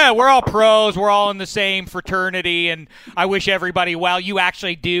who's like, we're all pros, we're all in the same fraternity, and I wish everybody well. You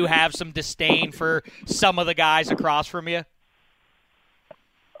actually do have some disdain for some of the guys across from you.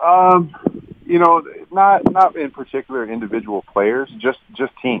 Not in particular individual players, just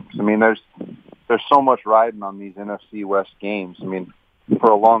teams. I mean, there's so much riding on these NFC West games. I mean,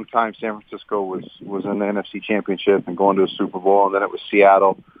 for a long time, San Francisco was in the NFC Championship and going to a Super Bowl, and then it was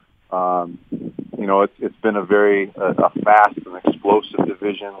Seattle. It's been a very fast and explosive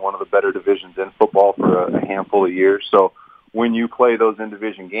division, one of the better divisions in football for a handful of years. So when you play those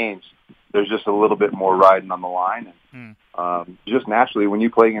in-division games, there's just a little bit more riding on the line. And just naturally, when you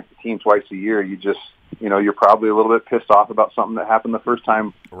play against a team twice a year, you're probably a little bit pissed off about something that happened the first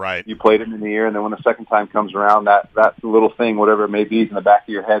time you played it in the year, and then when the second time comes around, that little thing, whatever it may be, is in the back of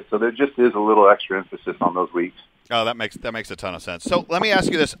your head. So there just is a little extra emphasis on those weeks. Oh, that makes a ton of sense. So let me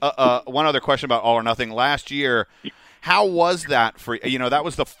ask you this: one other question about All or Nothing. Last year, how was that for you? That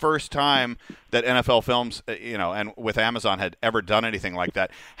was the first time that NFL Films, and with Amazon had ever done anything like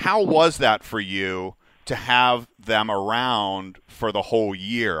that. How was that for you to have them around for the whole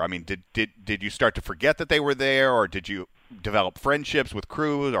year? I mean, did you start to forget that they were there, or did you develop friendships with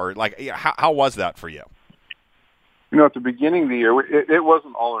crews, or how was that for you? At the beginning of the year, it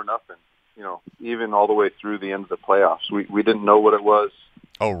wasn't all or nothing. Even all the way through the end of the playoffs, we didn't know what it was.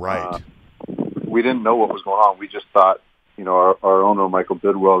 Oh, right. We didn't know what was going on. We just thought, our owner, Michael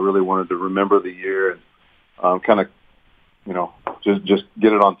Bidwell, really wanted to remember the year and just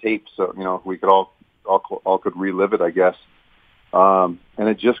get it on tape so, we could all could relive it, I guess. And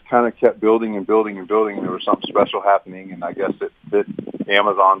it just kind of kept building and building and building, and there was something special happening, and I guess it bit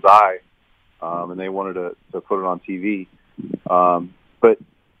Amazon's eye, and they wanted to put it on TV. But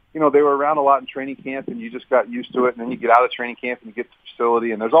they were around a lot in training camp, and you just got used to it. And then you get out of training camp and you get to the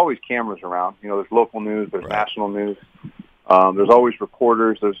facility, and there's always cameras around. There's local news, there's national news. There's always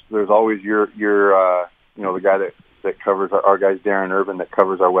reporters. There's always your the guy that covers our guys, Darren Urban, that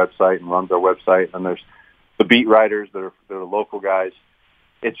covers our website and runs our website. And there's the beat writers that are the local guys.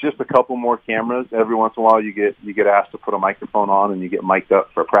 It's just a couple more cameras. Every once in a while, you get asked to put a microphone on, and you get mic'd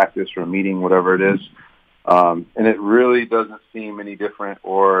up for a practice or a meeting, whatever it is. And it really doesn't seem any different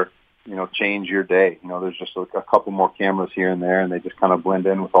or, change your day. There's just a couple more cameras here and there, and they just kind of blend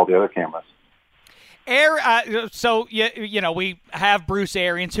in with all the other cameras. So we have Bruce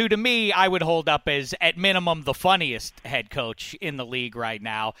Arians, who to me I would hold up as at minimum the funniest head coach in the league right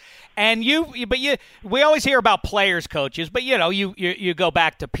now. And we always hear about players coaches, but you go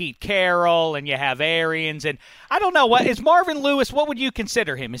back to Pete Carroll and you have Arians, and I don't know, what is Marvin Lewis? What would you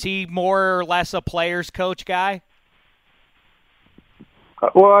consider him? Is he more or less a players coach guy?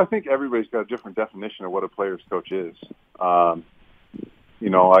 Well, I think everybody's got a different definition of what a players coach is.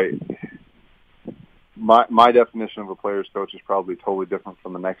 My definition of a player's coach is probably totally different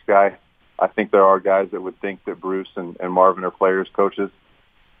from the next guy. I think there are guys that would think that Bruce and Marvin are players' coaches.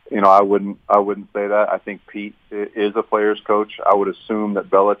 I wouldn't say that. I think Pete is a player's coach. I would assume that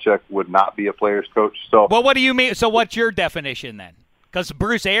Belichick would not be a player's coach. So, well, what do you mean? So, what's your definition then? Because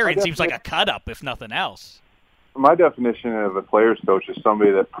Bruce Arians seems like a cut up, if nothing else. My definition of a player's coach is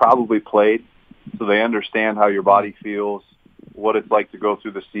somebody that probably played, so they understand how your body feels, what it's like to go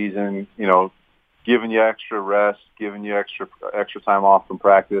through the season. Giving you extra rest, giving you extra time off from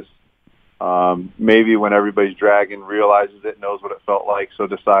practice. Maybe when everybody's dragging, realizes it, knows what it felt like, so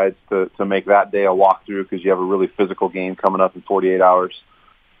decides to make that day a walkthrough because you have a really physical game coming up in 48 hours.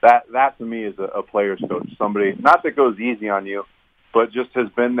 That to me is a player's coach. Somebody, not that goes easy on you, but just has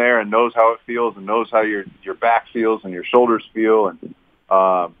been there and knows how it feels and knows how your back feels and your shoulders feel and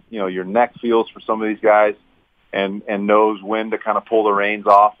your neck feels for some of these guys, and knows when to kind of pull the reins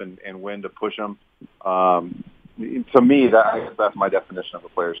off and when to push them. To me, I guess that's my definition of a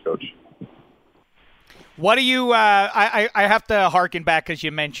player's coach. What do you I have to harken back because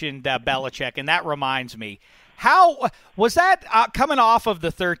you mentioned Belichick, and that reminds me. How was that coming off of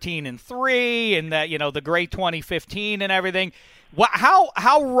the 13-3 and the great 2015 and everything?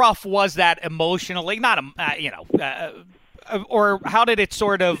 How rough was that emotionally? Not or how did it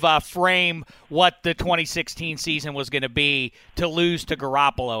sort of frame what the 2016 season was going to be to lose to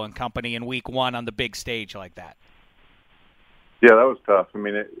Garoppolo and company in Week 1 on the big stage like that? Yeah, that was tough. I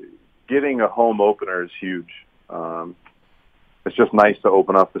mean, getting a home opener is huge. It's just nice to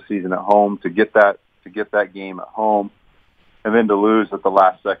open up the season at home, to get that game at home, and then to lose at the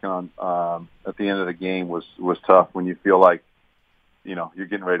last second at the end of the game was tough. When you feel like, you know, you're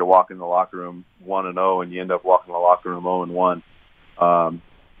getting ready to walk in the locker room 1-0, and you end up walking in the locker room 0-1.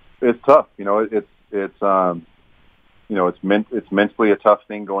 It's tough. You know, it's mentally a tough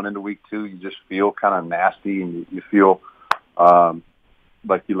thing going into week 2. You just feel kind of nasty, and you feel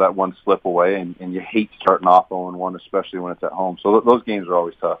like you let one slip away, and you hate starting off 0-1, especially when it's at home. So those games are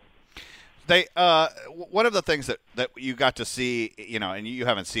always tough. They one of the things that you got to see, you know, and you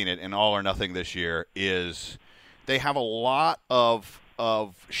haven't seen it in All or Nothing this year, is they have a lot of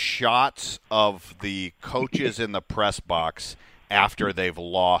shots of the coaches in the press box after they've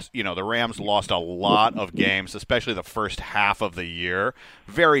lost. You know, the Rams lost a lot of games, especially the first half of the year.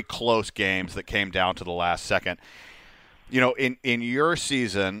 Very close games that came down to the last second. You know, in your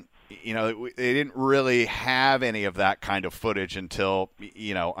season, you know, they didn't really have any of that kind of footage until,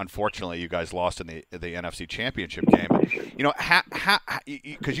 you know, unfortunately you guys lost in the NFC Championship game. You know,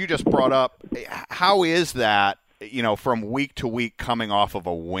 because you just brought up, how is that, you know, from week to week coming off of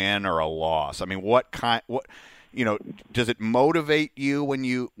a win or a loss? I mean, what you know, does it motivate you when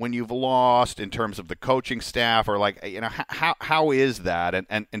you've lost in terms of the coaching staff, or like, you know, how is that,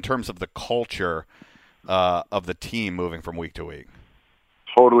 and in terms of the culture of the team moving from week to week?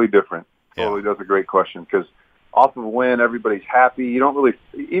 Totally different. Totally, that's a great question, because off of a win, everybody's happy. You don't really,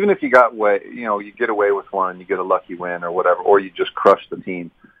 even if you got away, you know, you get away with one, you get a lucky win or whatever, or you just crush the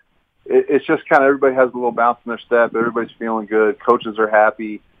team. It's just kind of, everybody has a little bounce in their step. Everybody's feeling good. Coaches are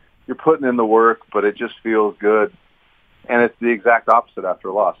happy. You're putting in the work, but it just feels good. And it's the exact opposite after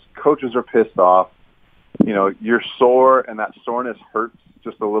a loss. Coaches are pissed off. You know, you're sore, and that soreness hurts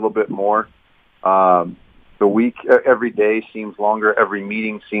just a little bit more. The week, every day seems longer. Every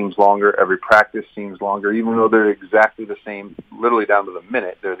meeting seems longer. Every practice seems longer, even though they're exactly the same, literally down to the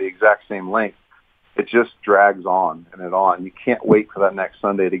minute. They're the exact same length. It just drags on and on. You can't wait for that next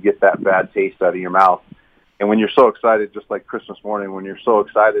Sunday to get that bad taste out of your mouth. And when you're so excited, just like Christmas morning, when you're so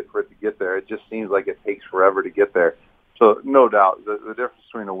excited for it to get there, it just seems like it takes forever to get there. So no doubt, the difference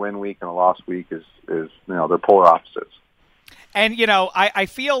between a win week and a loss week is you know, they're polar opposites. And, you know, I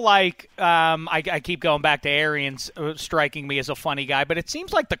feel like I keep going back to Arians striking me as a funny guy, but it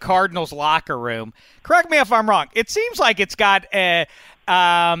seems like the Cardinals locker room, correct me if I'm wrong, it seems like it's got an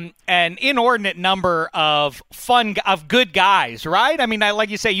inordinate number of good guys, right? I mean, like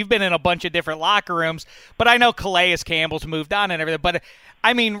you say, you've been in a bunch of different locker rooms, but I know Calais Campbell's moved on and everything. But,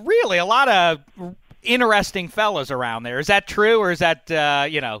 I mean, really, a lot of interesting fellas around there. Is that true, or is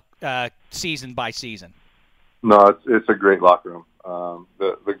that, season by season? No, it's a great locker room.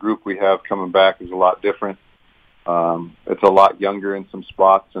 The group we have coming back is a lot different. It's a lot younger in some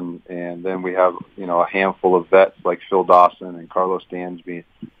spots, and then we have, you know, a handful of vets like Phil Dawson and Carlos Dansby,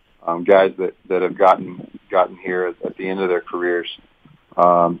 guys that have gotten here at the end of their careers.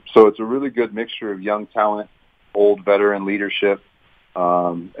 So it's a really good mixture of young talent, old veteran leadership,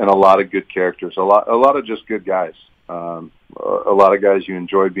 and a lot of good characters. A lot of just good guys. A lot of guys you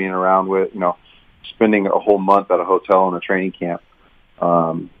enjoy being around with. You know, spending a whole month at a hotel in a training camp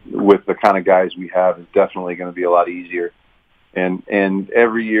with the kind of guys we have is definitely going to be a lot easier. And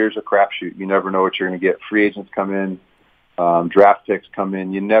every year's a crapshoot. You never know what you're going to get. Free agents come in, draft picks come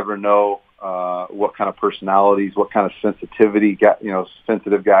in. You never know what kind of personalities, what kind of sensitivity,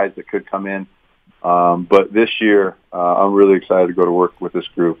 sensitive guys that could come in. But this year, I'm really excited to go to work with this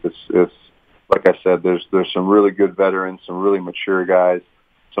group. It's like I said, there's some really good veterans, some really mature guys,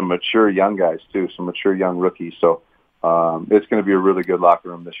 some mature young guys too, some mature young rookies. So it's going to be a really good locker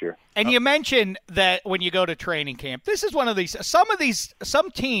room this year. And you mentioned that when you go to training camp, this is one of these.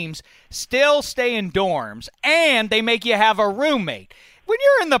 Some teams still stay in dorms, and they make you have a roommate. When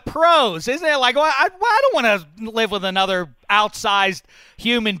you're in the pros, isn't it like, well, I don't want to live with another outsized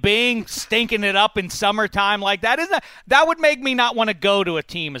human being stinking it up in summertime like that? That would make me not want to go to a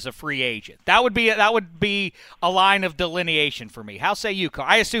team as a free agent. That would be a line of delineation for me. How say you, Carl?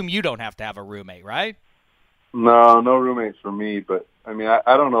 I assume you don't have to have a roommate, right? No roommates for me. But I mean,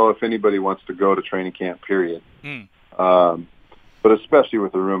 I don't know if anybody wants to go to training camp, period. But especially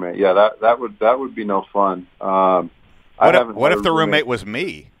with a roommate, yeah, that would be no fun. What if the roommate was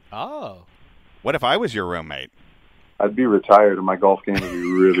me? Oh. What if I was your roommate? I'd be retired, and my golf game would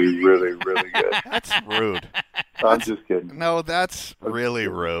be really, really, really good. That's rude. I'm just kidding. No, that's really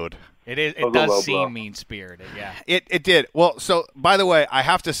rude. It is. It does seem mean-spirited, yeah. It did. Well, so, by the way, I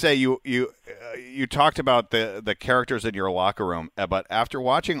have to say, you talked about the characters in your locker room, but after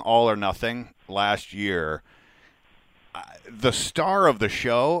watching All or Nothing last year, the star of the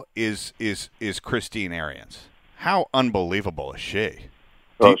show is Christine Arians. How unbelievable is she?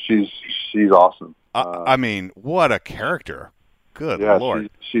 Oh, she's awesome. I mean, what a character! Good Lord,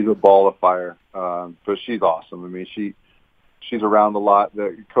 she's a ball of fire. But she's awesome. I mean, she's around a lot.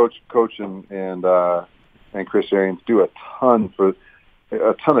 The coach and Chris Arians do a ton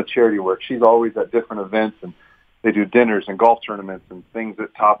of charity work. She's always at different events, and they do dinners and golf tournaments and things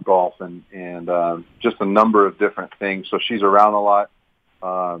at Topgolf and just a number of different things. So she's around a lot,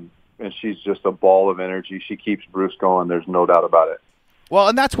 and she's just a ball of energy. She keeps Bruce going. There's no doubt about it. Well,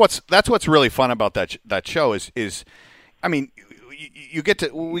 and that's what's really fun about that show is, I mean, we get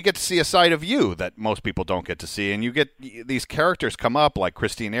to see a side of you that most people don't get to see, and you get these characters come up like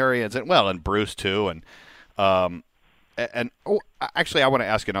Christine Arians and Bruce too, and actually I want to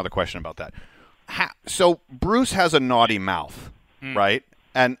ask you another question about that. So Bruce has a naughty mouth, right?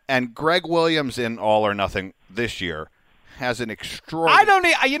 And Greg Williams in All or Nothing this year has an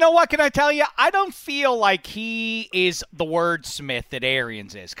extraordinary. You know what? Can I tell you? I don't feel like he is the wordsmith that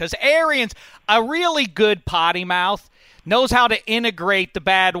Arians is, because Arians, a really good potty mouth, knows how to integrate the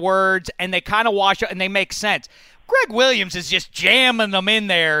bad words, and they kind of wash out and they make sense. Greg Williams is just jamming them in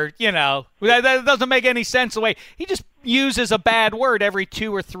there. You know, that doesn't make any sense. The way he just uses a bad word every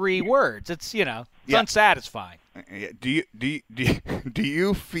 2 or 3 words. It's unsatisfying. Do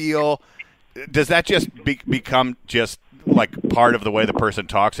you feel? Does that just become just like part of the way the person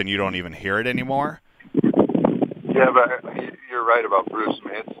talks, and you don't even hear it anymore? Yeah, but you're right about Bruce. I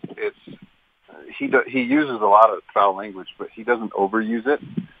mean, he uses a lot of foul language, but he doesn't overuse it.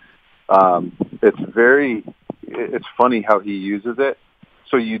 It's funny how he uses it.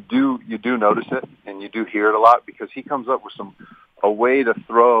 So you do notice it, and you do hear it a lot, because he comes up with a way to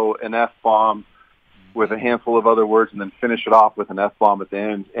throw an F-bomb with a handful of other words and then finish it off with an F-bomb at the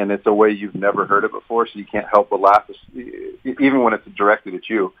end, and it's a way you've never heard it before, so you can't help but laugh. Even when it's directed at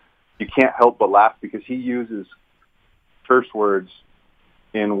you, you can't help but laugh, because he uses curse words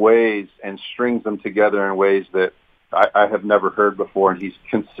in ways and strings them together in ways that I have never heard before, and he's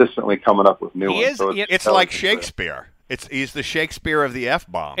consistently coming up with new ones. So it's like Shakespeare. He's the Shakespeare of the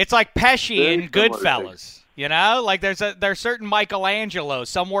F-bomb. It's like Pesci in Goodfellas. You know, like there's certain Michelangelo.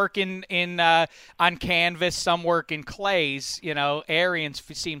 Some work in on canvas, some work in clays. You know, Arians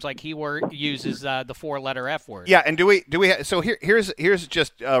seems like he uses the 4-letter F word. Yeah, and do we? So here's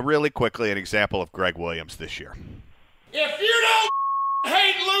just really quickly an example of Greg Williams this year. If you don't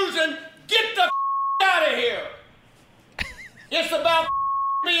hate losing, get the out of here. It's about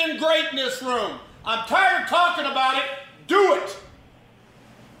being great in this room. I'm tired of talking about it. Do it.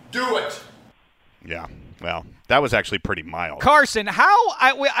 Do it. Yeah. Well, that was actually pretty mild. Carson,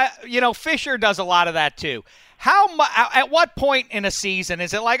 Fisher does a lot of that too. At what point in a season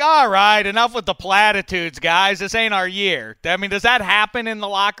is it like, all right, enough with the platitudes, guys. This ain't our year. I mean, does that happen in the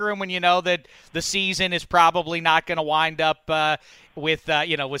locker room when you know that the season is probably not going to wind up with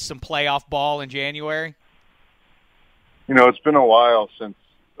some playoff ball in January? You know, it's been a while since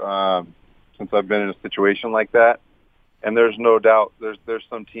I've been in a situation like that. And there's no doubt there's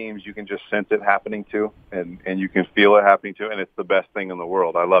some teams you can just sense it happening to, and you can feel it happening to, and it's the best thing in the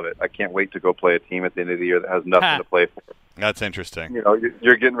world. I love it. I can't wait to go play a team at the end of the year that has nothing to play for. That's interesting. You know,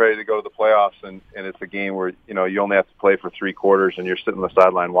 you're getting ready to go to the playoffs, and it's a game where, you know, you only have to play for 3 quarters, and you're sitting on the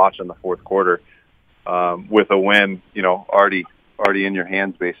sideline watching the 4th quarter with a win, you know, already in your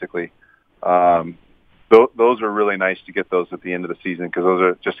hands, basically. Those are really nice to get those at the end of the season,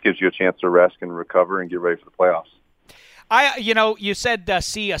 because just gives you a chance to rest and recover and get ready for the playoffs. You said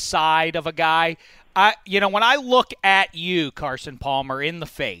see a side of a guy. When I look at you, Carson Palmer, in the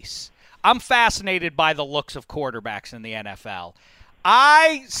face, I'm fascinated by the looks of quarterbacks in the NFL.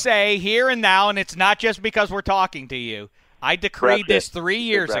 I say here and now, and it's not just because we're talking to you, I decreed this 3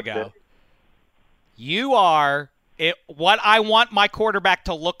 years ago. You are what I want my quarterback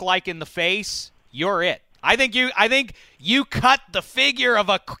to look like in the face. You're it. I think you cut the figure of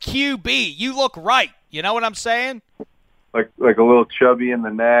a QB. You look right. You know what I'm saying? Like a little chubby in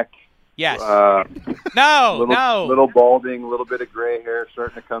the neck. Yes. No. Little balding, a little bit of gray hair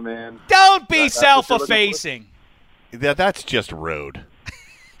starting to come in. Don't be self-effacing. That's just rude.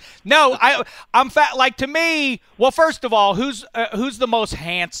 No, I'm fat. Like, to me, well, first of all, who's the most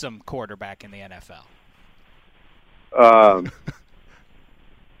handsome quarterback in the NFL?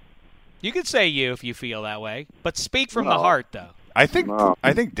 You could say you if you feel that way, but speak from the heart, though. I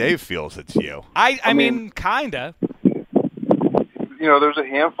think Dave feels it's you. I mean, kinda. You know, there's a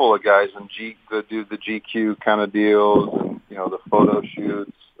handful of guys that do the GQ kind of deals, and, you know, the photo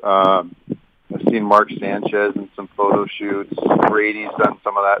shoots. seen Mark Sanchez in some photo shoots. Brady's done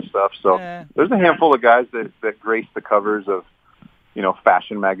some of that stuff. So there's a handful of guys that grace the covers of,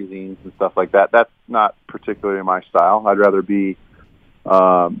 fashion magazines and stuff like that. That's not particularly my style. I'd rather be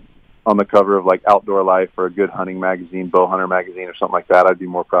on the cover of like Outdoor Life or a good hunting magazine, Bow Hunter magazine or something like that. I'd be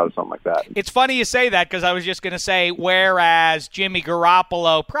more proud of something like that. It's funny you say that because I was just going to say, whereas Jimmy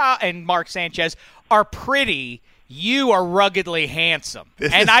Garoppolo and Mark Sanchez are pretty, you are ruggedly handsome.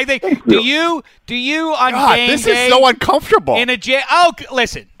 I think, do you on God, game this day is so uncomfortable. in a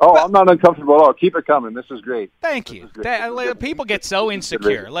listen. Oh, I'm not uncomfortable at all. Keep it coming. This is great. Thank you. People get so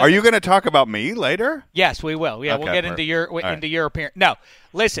insecure. Are you going to talk about me later? Yes, we will. Yeah, Okay, we'll get right. into your appearance. No,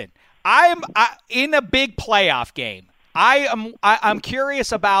 listen. I'm in a big playoff game. I'm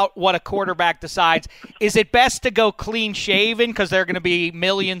curious about what a quarterback decides. Is it best to go clean shaven because there are going to be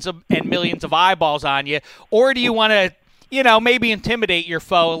millions of eyeballs on you, or do you want to, maybe intimidate your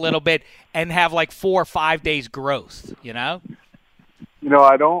foe a little bit and have like 4 or 5 days growth? I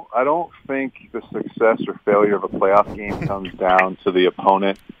don't think the success or failure of a playoff game comes down to the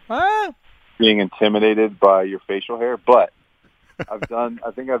opponent being intimidated by your facial hair, but I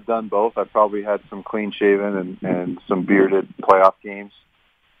think I've done both. I've probably had some clean shaven and some bearded playoff games.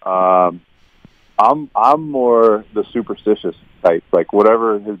 I'm more the superstitious type. Like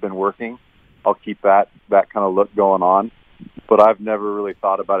whatever has been working, I'll keep that kind of look going on. But I've never really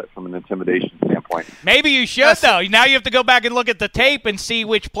thought about it from an intimidation standpoint. Maybe you should, though. Now you have to go back and look at the tape and see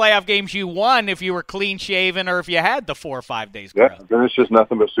which playoff games you won if you were clean-shaven or if you had the 4 or 5 days growth. Yeah, then it's just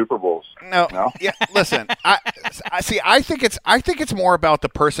nothing but Super Bowls. No. Yeah, listen. I think it's more about the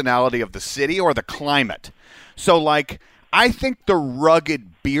personality of the city or the climate. So, like, I think the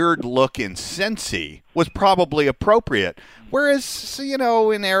rugged beard look in Cincy was probably appropriate. Whereas,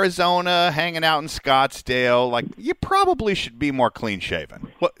 in Arizona, hanging out in Scottsdale, like, you probably should be more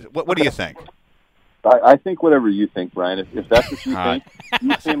clean-shaven. What do you think? I think whatever you think, Brian. If that's what you think,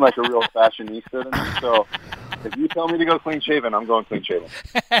 you seem like a real fashionista to me. So if you tell me to go clean-shaven, I'm going clean-shaven.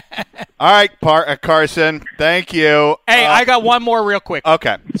 All right, Carson. Thank you. Hey, I got one more real quick.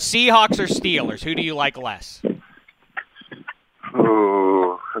 Okay. Seahawks or Steelers? Who do you like less?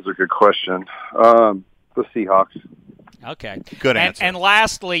 Oh, that's a good question. The Seahawks. Okay. Good answer. And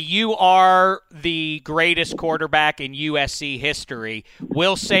lastly, you are the greatest quarterback in USC history.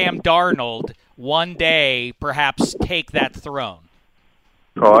 Will Sam Darnold one day perhaps take that throne?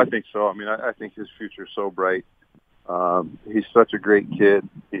 Oh, I think so. I mean, I think his future is so bright. He's such a great kid.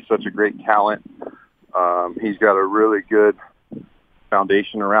 He's such a great talent. He's got a really good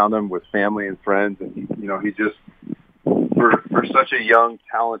foundation around him with family and friends. And, he just, for such a young,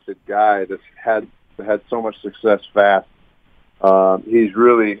 talented guy that's had so much success fast, he's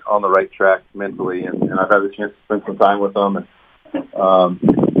really on the right track mentally, and I've had the chance to spend some time with him. And I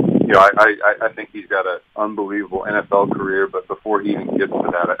think he's got an unbelievable NFL career. But before he even gets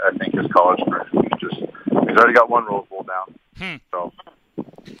to that, I think his college career he's already got one Rose Bowl down. So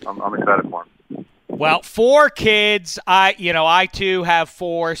I'm excited for him. Well, 4 kids. I too have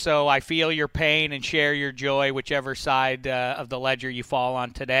 4, so I feel your pain and share your joy, whichever side of the ledger you fall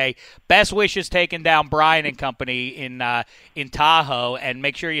on today. Best wishes taking down Brian and company in Tahoe, and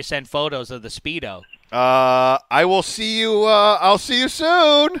make sure you send photos of the Speedo. I will see you. I'll see you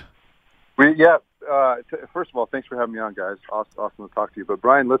soon. First of all, thanks for having me on, guys. Awesome to talk to you. But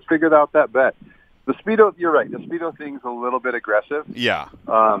Brian, let's figure out that bet. The Speedo, you're right. The Speedo thing's a little bit aggressive. Yeah.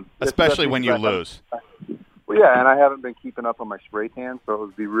 Especially when you lose. Well, yeah, and I haven't been keeping up on my spray tan, so it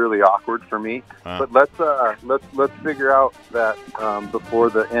would be really awkward for me. But let's figure out that before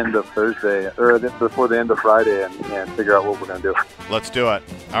the end of Thursday or before the end of Friday, and figure out what we're going to do. Let's do it.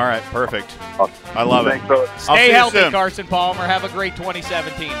 All right, perfect. Awesome. I love it. Stay healthy, Carson Palmer. Have a great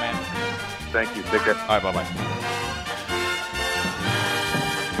 2017, man. Thank you. Take care. All right, bye-bye.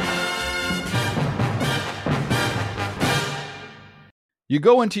 You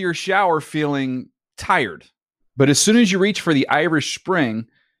go into your shower feeling tired, but as soon as you reach for the Irish Spring,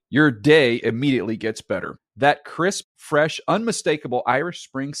 your day immediately gets better. That crisp, fresh, unmistakable Irish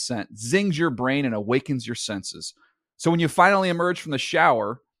Spring scent zings your brain and awakens your senses. So when you finally emerge from the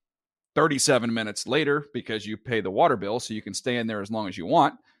shower, 37 minutes later, because you pay the water bill so you can stay in there as long as you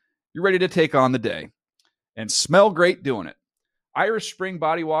want, you're ready to take on the day. And smell great doing it. Irish Spring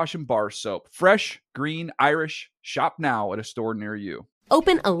Body Wash and Bar Soap. Fresh, green, Irish. Shop now at a store near you.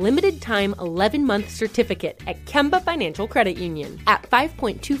 Open a limited-time 11-month certificate at Kemba Financial Credit Union. At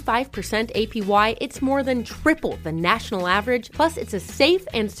 5.25% APY, it's more than triple the national average, plus it's a safe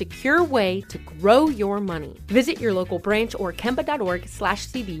and secure way to grow your money. Visit your local branch or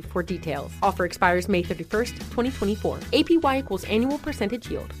kemba.org/cb for details. Offer expires May 31st, 2024. APY equals annual percentage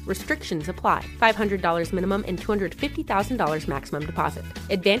yield. Restrictions apply. $500 minimum and $250,000 maximum deposit.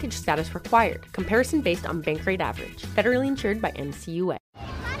 Advantage status required. Comparison based on bank rate average. Federally insured by NCUA.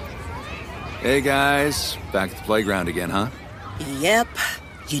 Hey guys, back at the playground again, huh? Yep.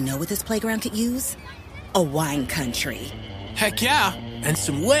 You know what this playground could use? A wine country. Heck yeah, and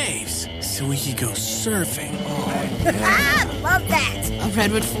some waves so we could go surfing. Oh, yeah. Love that. A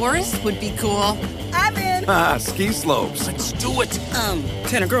redwood forest would be cool. I'm in. Ski slopes. Let's do it.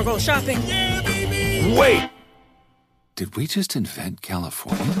 Can a girl go shopping? Yeah, baby. Wait. Did we just invent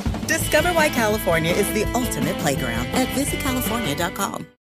California? Discover why California is the ultimate playground at visitcalifornia.com.